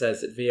thesis that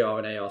says that VR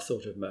and AR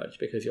sort of merge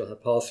because you'll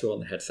have pass-through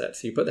on the headset.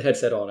 So you put the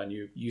headset on and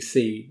you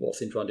see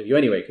what's in front of you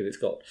anyway because it's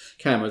got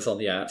cameras on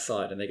the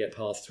outside and they get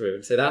passed through.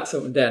 And so that's,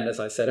 and then, as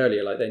I said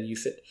earlier, like then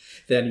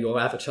your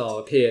avatar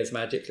appears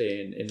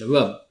magically in the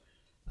room.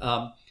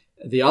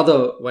 The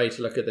other way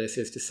to look at this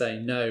is to say,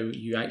 no,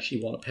 you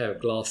actually want a pair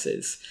of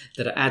glasses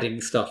that are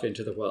adding stuff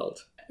into the world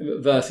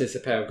versus a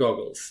pair of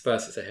goggles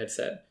versus a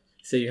headset.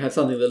 So you have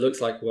something that looks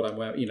like what I'm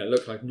wearing,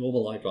 look like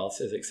normal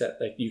eyeglasses, except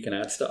that you can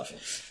add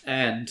stuff.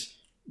 And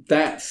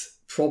that's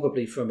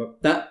probably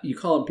that you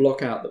can't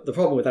block out. The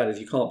problem with that is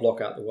you can't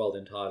block out the world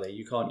entirely.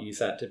 You can't use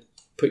that to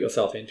put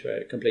yourself into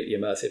a completely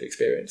immersive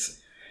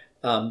experience.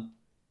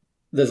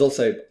 There's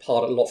also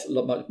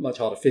much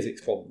harder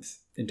physics problems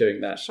in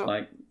doing that. Sure.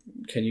 Like,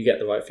 can you get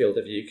the right field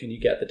of view? Can you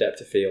get the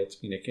depth of field?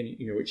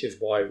 Which is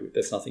why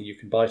there's nothing you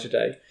can buy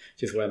today,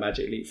 which is where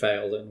Magic Leap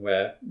failed and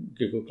where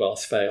Google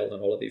Glass failed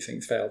and all of these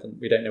things failed. And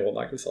we don't know what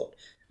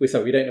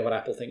we don't know what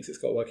Apple thinks it's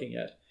got working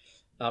yet.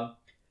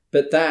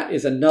 But that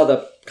is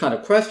another kind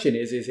of question: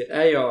 is it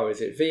AR?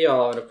 Is it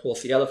VR? And of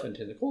course, the elephant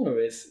in the corner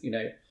is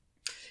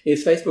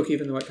is Facebook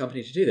even the right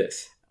company to do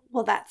this?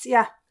 Well,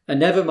 And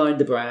never mind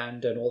the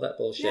brand and all that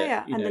bullshit.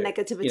 And the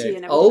negativity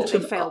and everything that they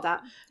failed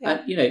at.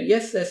 Yeah. And,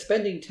 yes, they're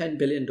spending $10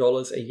 billion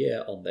a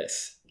year on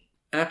this.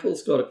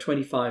 Apple's got a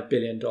 $25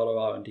 billion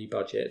R&D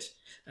budget.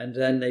 And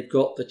then they've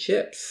got the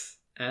chips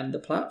and the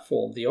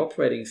platform, the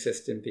operating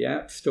system, the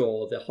app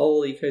store, the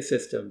whole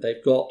ecosystem.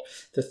 They've got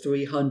the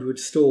 300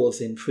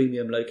 stores in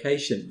premium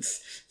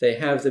locations. They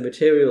have the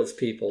materials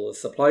people, the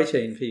supply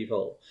chain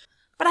people.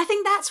 But I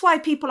think that's why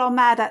people are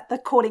mad at the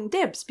calling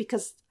dibs,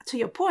 because to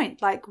your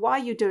point, like, why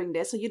are you doing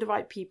this? Are you the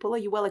right people? Are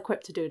you well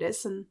equipped to do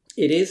this? And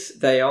it is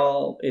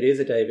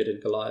a David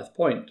and Goliath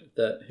point,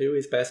 that who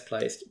is best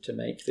placed to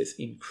make this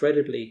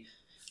incredibly,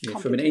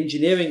 from an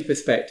engineering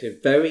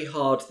perspective, very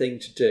hard thing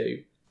to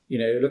do.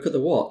 Look at the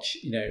watch.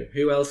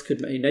 Who else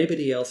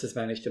nobody else has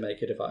managed to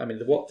make a device. I mean,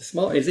 the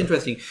smart. It's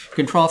interesting.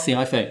 Contrast the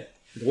iPhone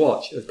with the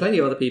watch. There's plenty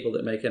of other people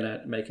that make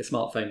a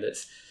smartphone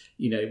that's,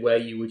 where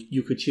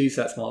you could choose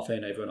that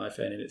smartphone over an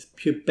iPhone, and it's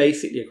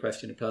basically a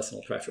question of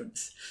personal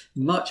preference.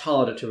 Much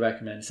harder to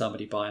recommend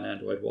somebody buy an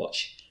Android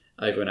watch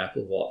over an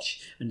Apple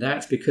Watch, and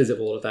that's because of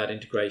all of that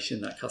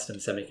integration, that custom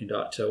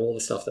semiconductor, all the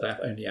stuff that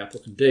only Apple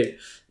can do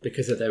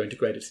because of their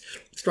integrated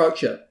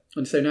structure.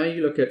 And so now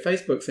you look at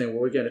Facebook saying,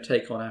 well, we're going to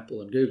take on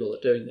Apple and Google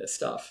at doing this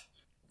stuff.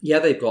 Yeah,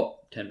 they've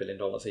got $10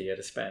 billion a year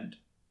to spend.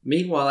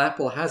 Meanwhile,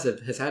 Apple has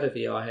had a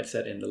VR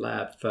headset in the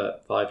lab for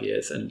 5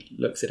 years and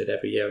looks at it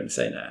every year and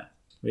say, nah,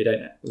 we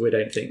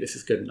don't think this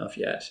is good enough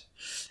yet.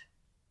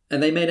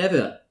 And they may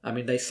never. I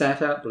mean, they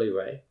sat out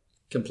Blu-ray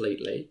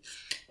completely.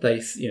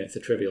 It's a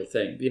trivial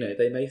thing.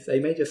 They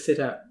may just sit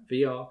out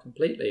VR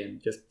completely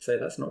and just say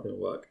that's not going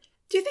to work.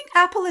 Do you think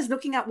Apple is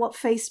looking at what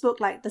Facebook,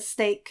 like the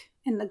stake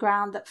in the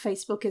ground that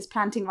Facebook is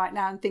planting right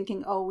now, and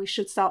thinking, oh, we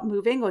should start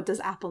moving? Or does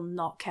Apple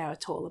not care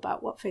at all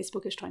about what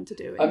Facebook is trying to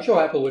do? I'm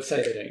sure Apple would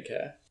say they don't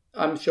care.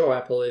 I'm sure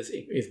Apple is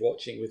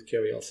watching with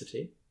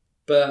curiosity.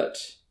 But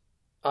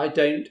I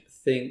don't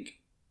think,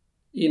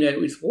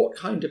 it's what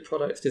kind of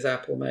products does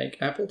Apple make?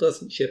 Apple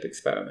doesn't ship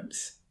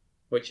experiments,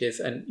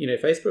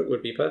 Facebook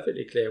would be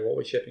perfectly clear what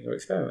we're shipping are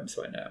experiments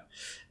right now.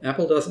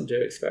 Apple doesn't do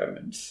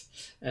experiments,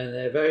 and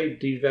they're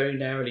do very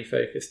narrowly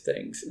focused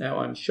things. Now,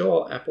 I'm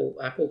sure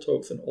Apple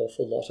talks an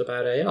awful lot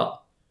about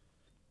AR.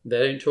 They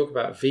don't talk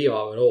about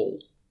VR at all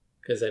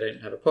because they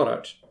don't have a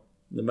product.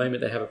 The moment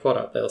they have a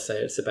product, they'll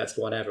say it's the best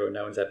one ever and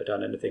no one's ever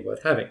done anything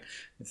worth having.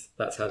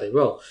 That's how they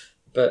roll.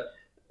 But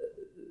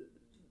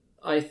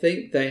I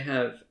think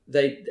Facebook,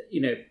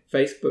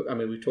 I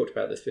mean, we've talked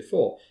about this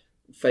before.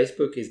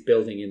 Facebook is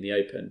building in the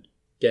open,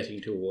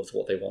 getting towards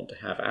what they want to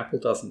have. Apple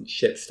doesn't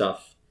ship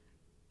stuff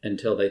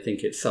until they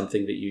think it's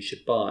something that you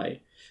should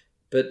buy.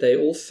 But they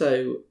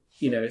also,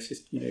 it's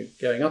just,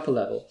 going up a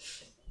level.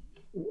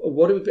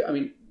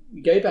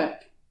 Go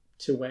back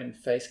to when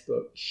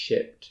Facebook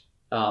shipped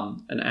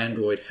an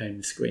Android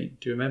home screen.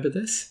 Do you remember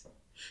this?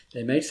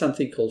 They made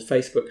something called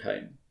Facebook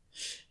Home.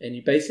 And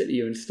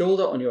you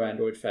installed it on your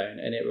Android phone,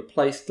 and it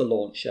replaced the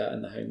launcher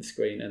and the home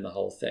screen and the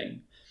whole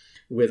thing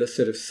with a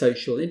sort of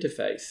social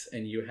interface,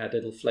 and you had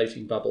little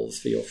floating bubbles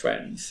for your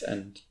friends,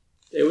 and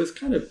it was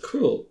kind of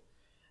cool.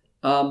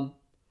 But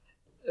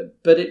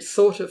it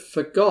sort of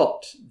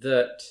forgot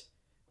that,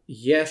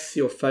 yes,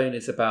 your phone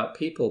is about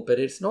people, but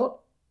it's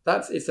not.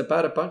 It's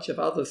about a bunch of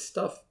other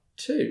stuff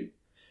too.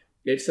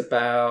 It's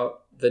about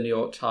the New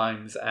York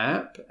Times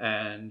app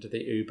and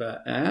the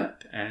Uber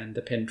app and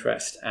the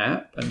Pinterest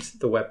app and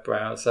the web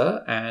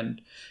browser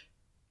and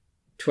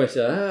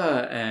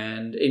Twitter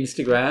and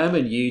Instagram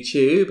and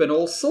YouTube and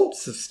all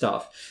sorts of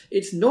stuff.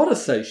 It's not a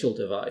social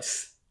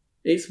device.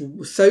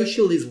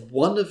 Social is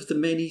one of the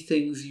many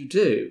things you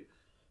do.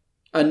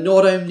 And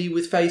not only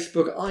with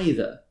Facebook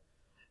either.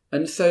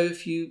 And so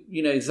if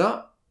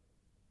Zuck,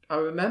 I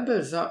remember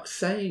Zuck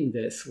saying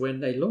this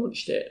when they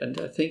launched it and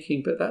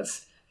thinking, but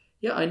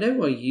I know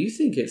why you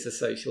think it's a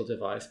social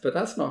device, but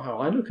that's not how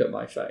I look at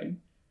my phone.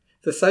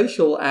 The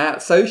social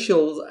apps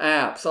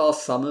are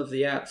some of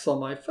the apps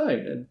on my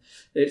phone. And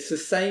it's the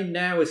same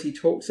now as he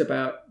talks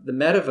about the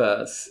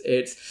metaverse.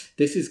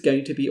 This is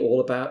going to be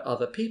all about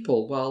other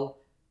people. Well,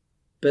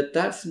 but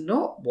that's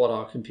not what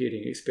our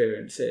computing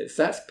experience is.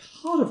 That's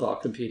part of our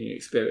computing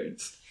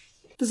experience.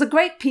 There's a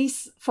great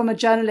piece from a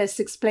journalist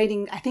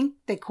explaining, I think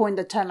they coined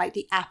the term like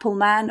the Apple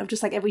man, of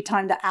just like every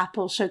time that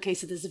Apple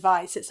showcases a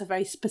device, it's a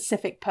very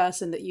specific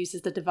person that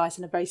uses the device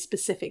in a very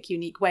specific,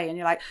 unique way. And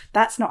you're like,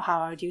 that's not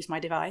how I would use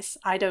my device.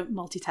 I don't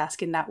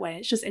multitask in that way.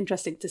 It's just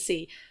interesting to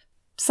see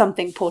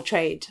something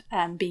portrayed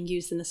being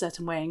used in a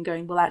certain way and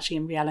going, well, actually,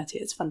 in reality,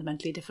 it's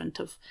fundamentally different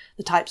of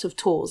the types of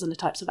tools and the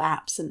types of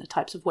apps and the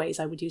types of ways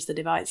I would use the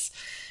device.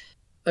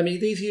 I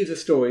mean, these user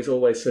stories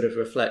always sort of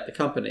reflect the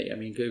company. I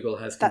mean, Google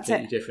has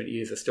completely different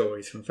user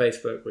stories from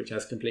Facebook, which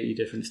has completely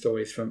different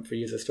stories for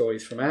user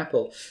stories from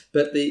Apple.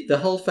 But the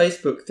whole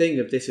Facebook thing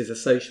of this is a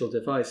social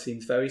device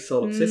seems very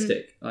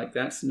solipsistic. Like,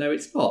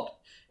 it's not.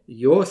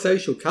 You're a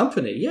social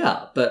company,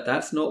 yeah, but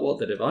that's not what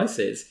the device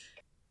is.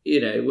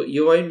 You know,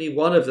 you're only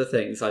one of the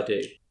things I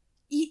do.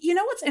 You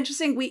know what's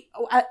interesting?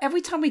 Every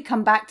time we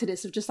come back to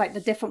this of just like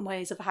the different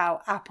ways of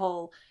how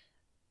Apple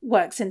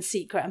works in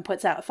secret and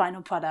puts out a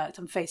final product,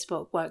 and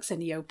Facebook works in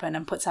the open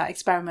and puts out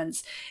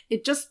experiments,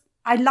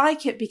 I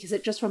like it because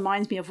it just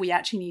reminds me of we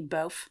actually need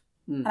both.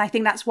 And I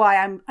think that's why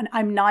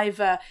I'm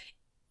neither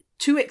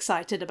too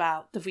excited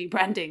about the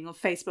rebranding of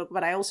Facebook,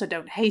 but I also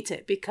don't hate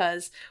it,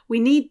 because we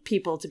need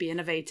people to be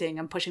innovating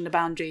and pushing the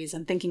boundaries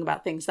and thinking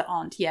about things that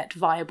aren't yet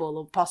viable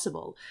or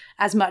possible,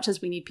 as much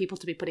as we need people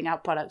to be putting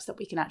out products that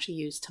we can actually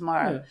use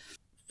tomorrow.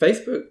 Yeah.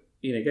 Facebook,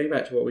 you know, going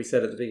back to what we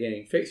said at the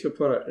beginning, fix your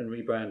product and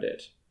rebrand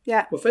it.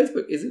 Yeah. Well,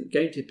 Facebook isn't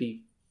going to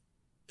be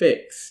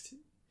fixed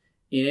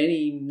in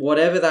any,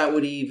 whatever that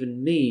would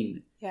even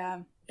mean,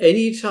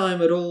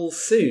 anytime at all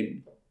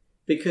soon,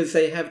 because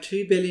they have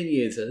 2 billion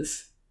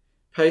users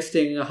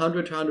posting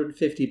 100 to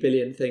 150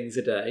 billion things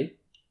a day,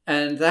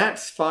 and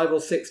that's 5 or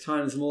 6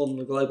 times more than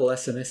the global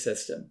SMS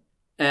system.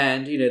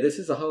 And, you know, this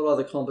is a whole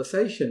other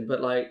conversation,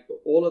 but like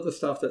all of the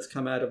stuff that's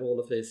come out of all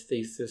of these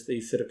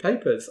sort of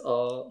papers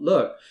are,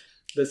 look,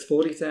 there's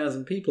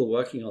 40,000 people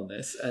working on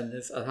this, and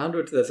there's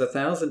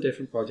 1,000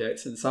 different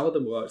projects, and some of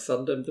them work,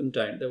 some of them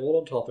don't. They're all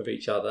on top of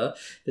each other.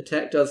 The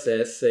tech does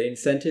this, the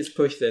incentives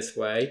push this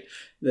way.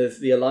 There's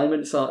the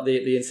alignments are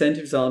the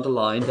incentives aren't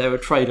aligned. There are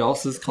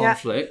trade-offs, there's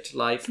conflict.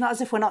 Like, it's not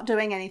as if we're not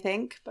doing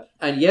anything. But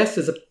and yes,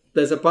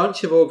 there's a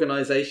bunch of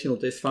organizational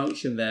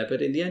dysfunction there,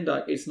 but in the end,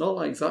 it's not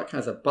like Zuck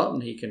has a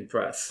button he can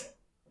press.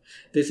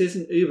 This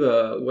isn't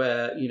Uber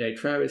where, you know,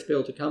 Travis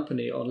built a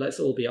company on let's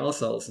all be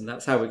ourselves and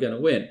that's how we're going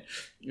to win.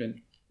 And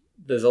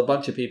there's a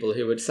bunch of people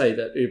who would say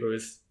that Uber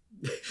is,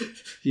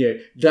 you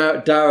know,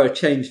 Dara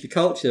changed the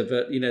culture,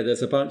 but, you know,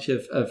 there's a bunch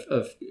of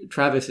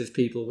Travis's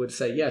people would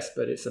say yes,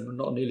 but it's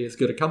not nearly as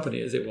good a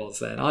company as it was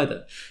then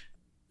either.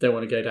 Don't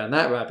want to go down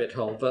that rabbit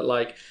hole, but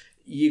like,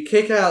 you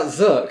kick out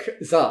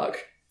Zuck,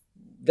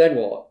 then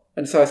what?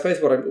 And so I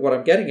suppose what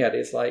I'm getting at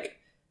is like,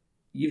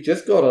 you've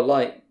just got to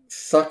like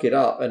suck it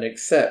up and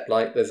accept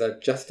like there's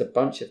just a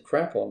bunch of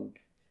crap on.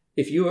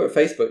 If you were at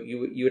Facebook,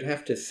 you would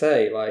have to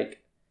say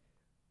like,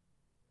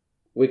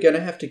 we're going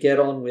to have to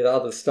get on with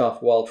other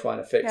stuff while trying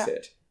to fix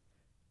it.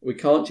 We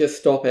can't just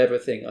stop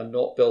everything and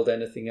not build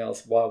anything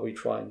else while we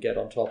try and get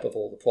on top of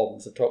all the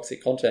problems of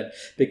toxic content,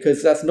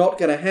 because that's not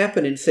going to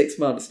happen in 6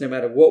 months no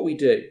matter what we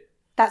do.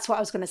 That's what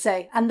I was going to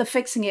say. And the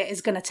fixing it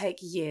is going to take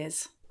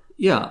years.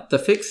 Yeah, the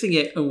fixing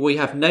it, and we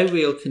have no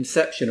real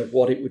conception of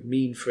what it would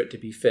mean for it to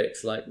be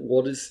fixed. Like,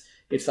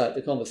 it's like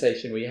the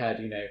conversation we had,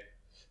 you know,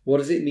 what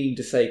does it mean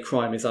to say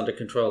crime is under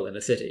control in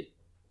a city?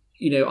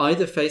 You know,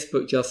 either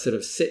Facebook just sort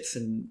of sits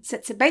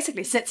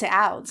it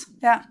out.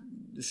 Yeah.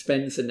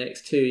 Spends the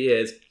next 2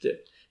 years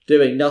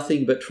doing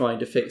nothing but trying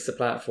to fix the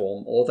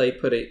platform, or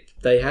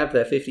they have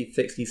their 50,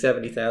 60,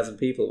 70,000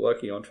 people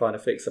working on trying to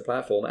fix the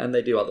platform, and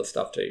they do other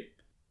stuff too.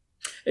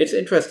 It's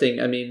interesting.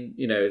 I mean,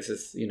 you know,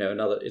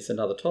 it's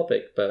another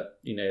topic, but,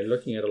 you know,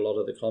 looking at a lot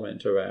of the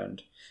comment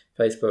around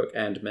Facebook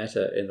and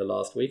Meta in the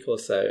last week or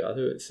so, I thought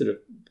it's sort of,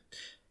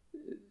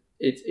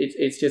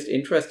 it's just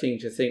interesting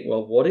to think,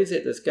 well, what is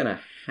it that's going to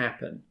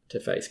happen to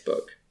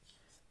Facebook?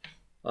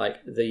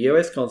 Like, the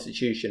US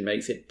Constitution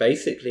makes it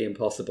basically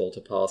impossible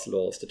to pass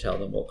laws to tell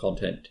them what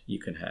content you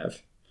can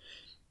have.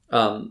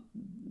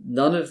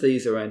 None of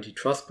these are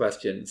antitrust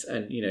questions,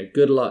 and, you know,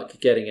 good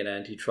luck getting an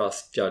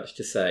antitrust judge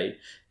to say,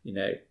 you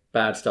know,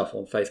 bad stuff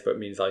on Facebook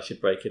means I should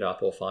break it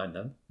up or fine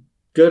them.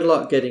 Good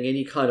luck getting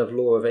any kind of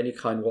law of any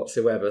kind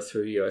whatsoever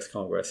through US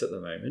Congress at the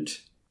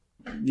moment.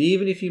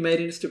 Even if you made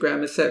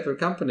Instagram a separate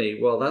company,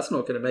 well, that's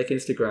not going to make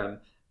Instagram,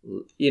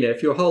 you know,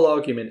 if your whole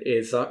argument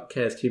is Zuck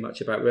cares too much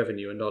about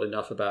revenue and not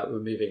enough about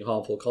removing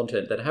harmful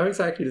content, then how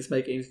exactly does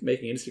making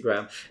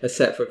Instagram a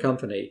separate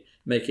company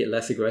make it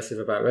less aggressive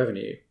about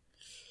revenue?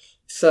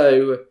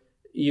 So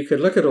you could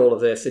look at all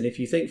of this, and if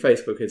you think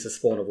Facebook is a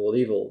spawn of all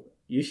evil,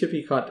 you should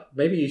be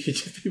maybe you should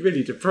just be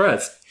really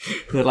depressed.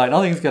 That like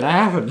nothing's going to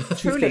happen,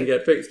 nothing's going to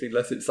get fixed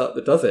unless it's Zuck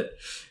that does it.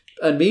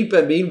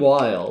 But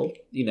meanwhile,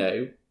 you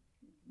know,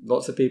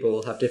 lots of people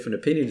will have different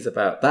opinions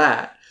about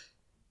that.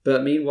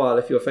 But meanwhile,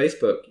 if you're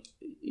Facebook,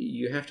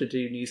 you have to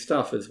do new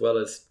stuff as well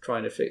as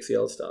trying to fix the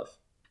old stuff.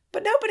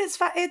 But no, but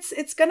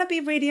it's going to be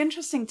really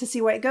interesting to see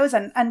where it goes.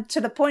 And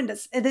to the point,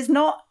 it is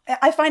not,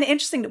 I find it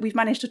interesting that we've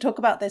managed to talk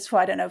about this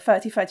for,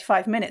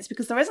 35 minutes,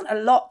 because there isn't a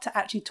lot to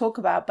actually talk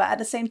about. But at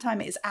the same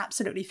time, it is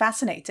absolutely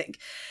fascinating.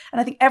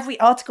 And I think every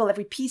article,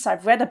 every piece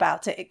I've read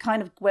about it,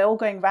 we're all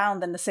going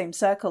round in the same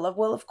circle of,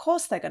 well, of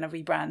course they're going to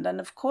rebrand. And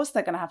of course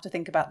they're going to have to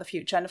think about the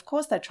future. And of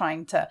course they're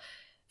trying to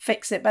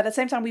fix it. But at the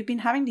same time, we've been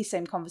having these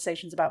same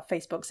conversations about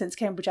Facebook since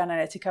Cambridge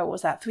Analytica, what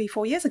was that,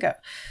 3-4 years ago?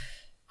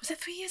 Was it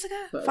 3 years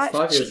ago?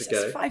 5 years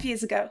ago. 5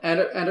 years ago.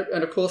 And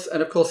of course,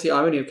 the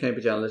irony of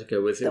Cambridge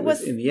Analytica was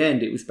in the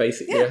end it was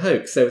basically a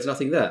hoax. There was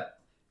nothing there.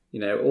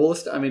 All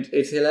the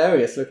it's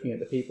hilarious looking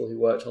at the people who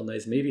worked on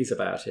those movies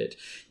about it.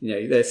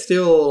 They're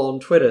still on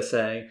Twitter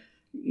saying,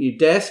 you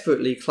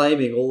desperately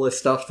claiming all this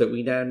stuff that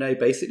we now know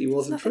basically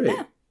wasn't true.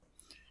 There.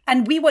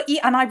 And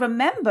I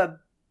remember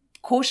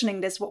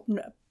cautioning this.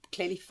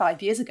 Clearly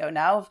 5 years ago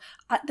now,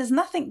 there's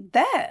nothing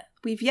there.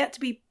 We've yet to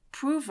be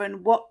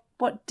proven what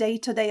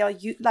data they are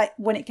like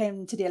when it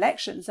came to the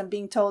elections, and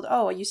being told,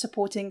 oh,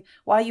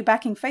 why are you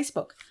backing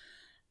Facebook?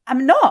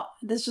 I'm not.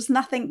 There's just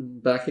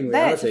nothing backing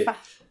reality.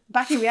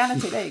 Backing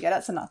reality. There you go.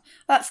 That's enough.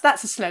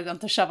 That's a slogan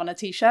to shove on a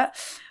t-shirt.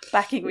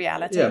 Backing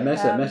reality. Yeah,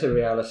 meta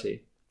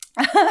reality.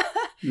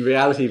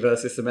 Reality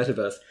versus the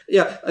metaverse.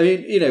 Yeah,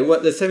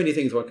 there's so many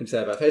things one can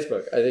say about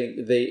Facebook. I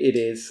think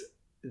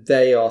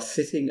they are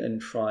sitting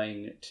and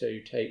trying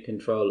to take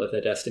control of their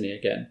destiny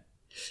again.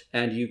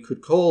 And you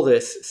could call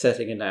this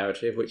setting a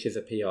narrative, which is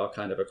a PR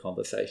kind of a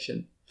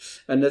conversation.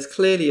 And there's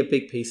clearly a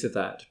big piece of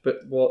that.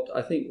 But what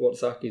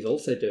Zuck is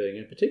also doing,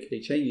 and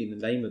particularly changing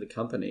the name of the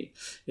company,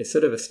 is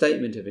sort of a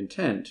statement of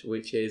intent,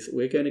 which is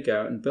we're going to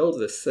go out and build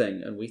this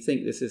thing, and we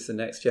think this is the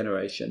next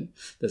generation.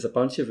 There's a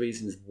bunch of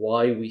reasons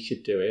why we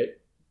should do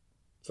it,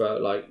 for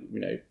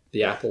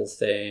the Apple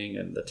thing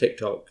and the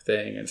TikTok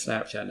thing and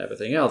Snapchat and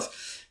everything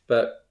else.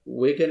 But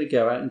we're going to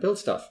go out and build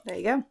stuff. There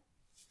you go.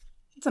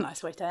 It's a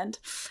nice way to end.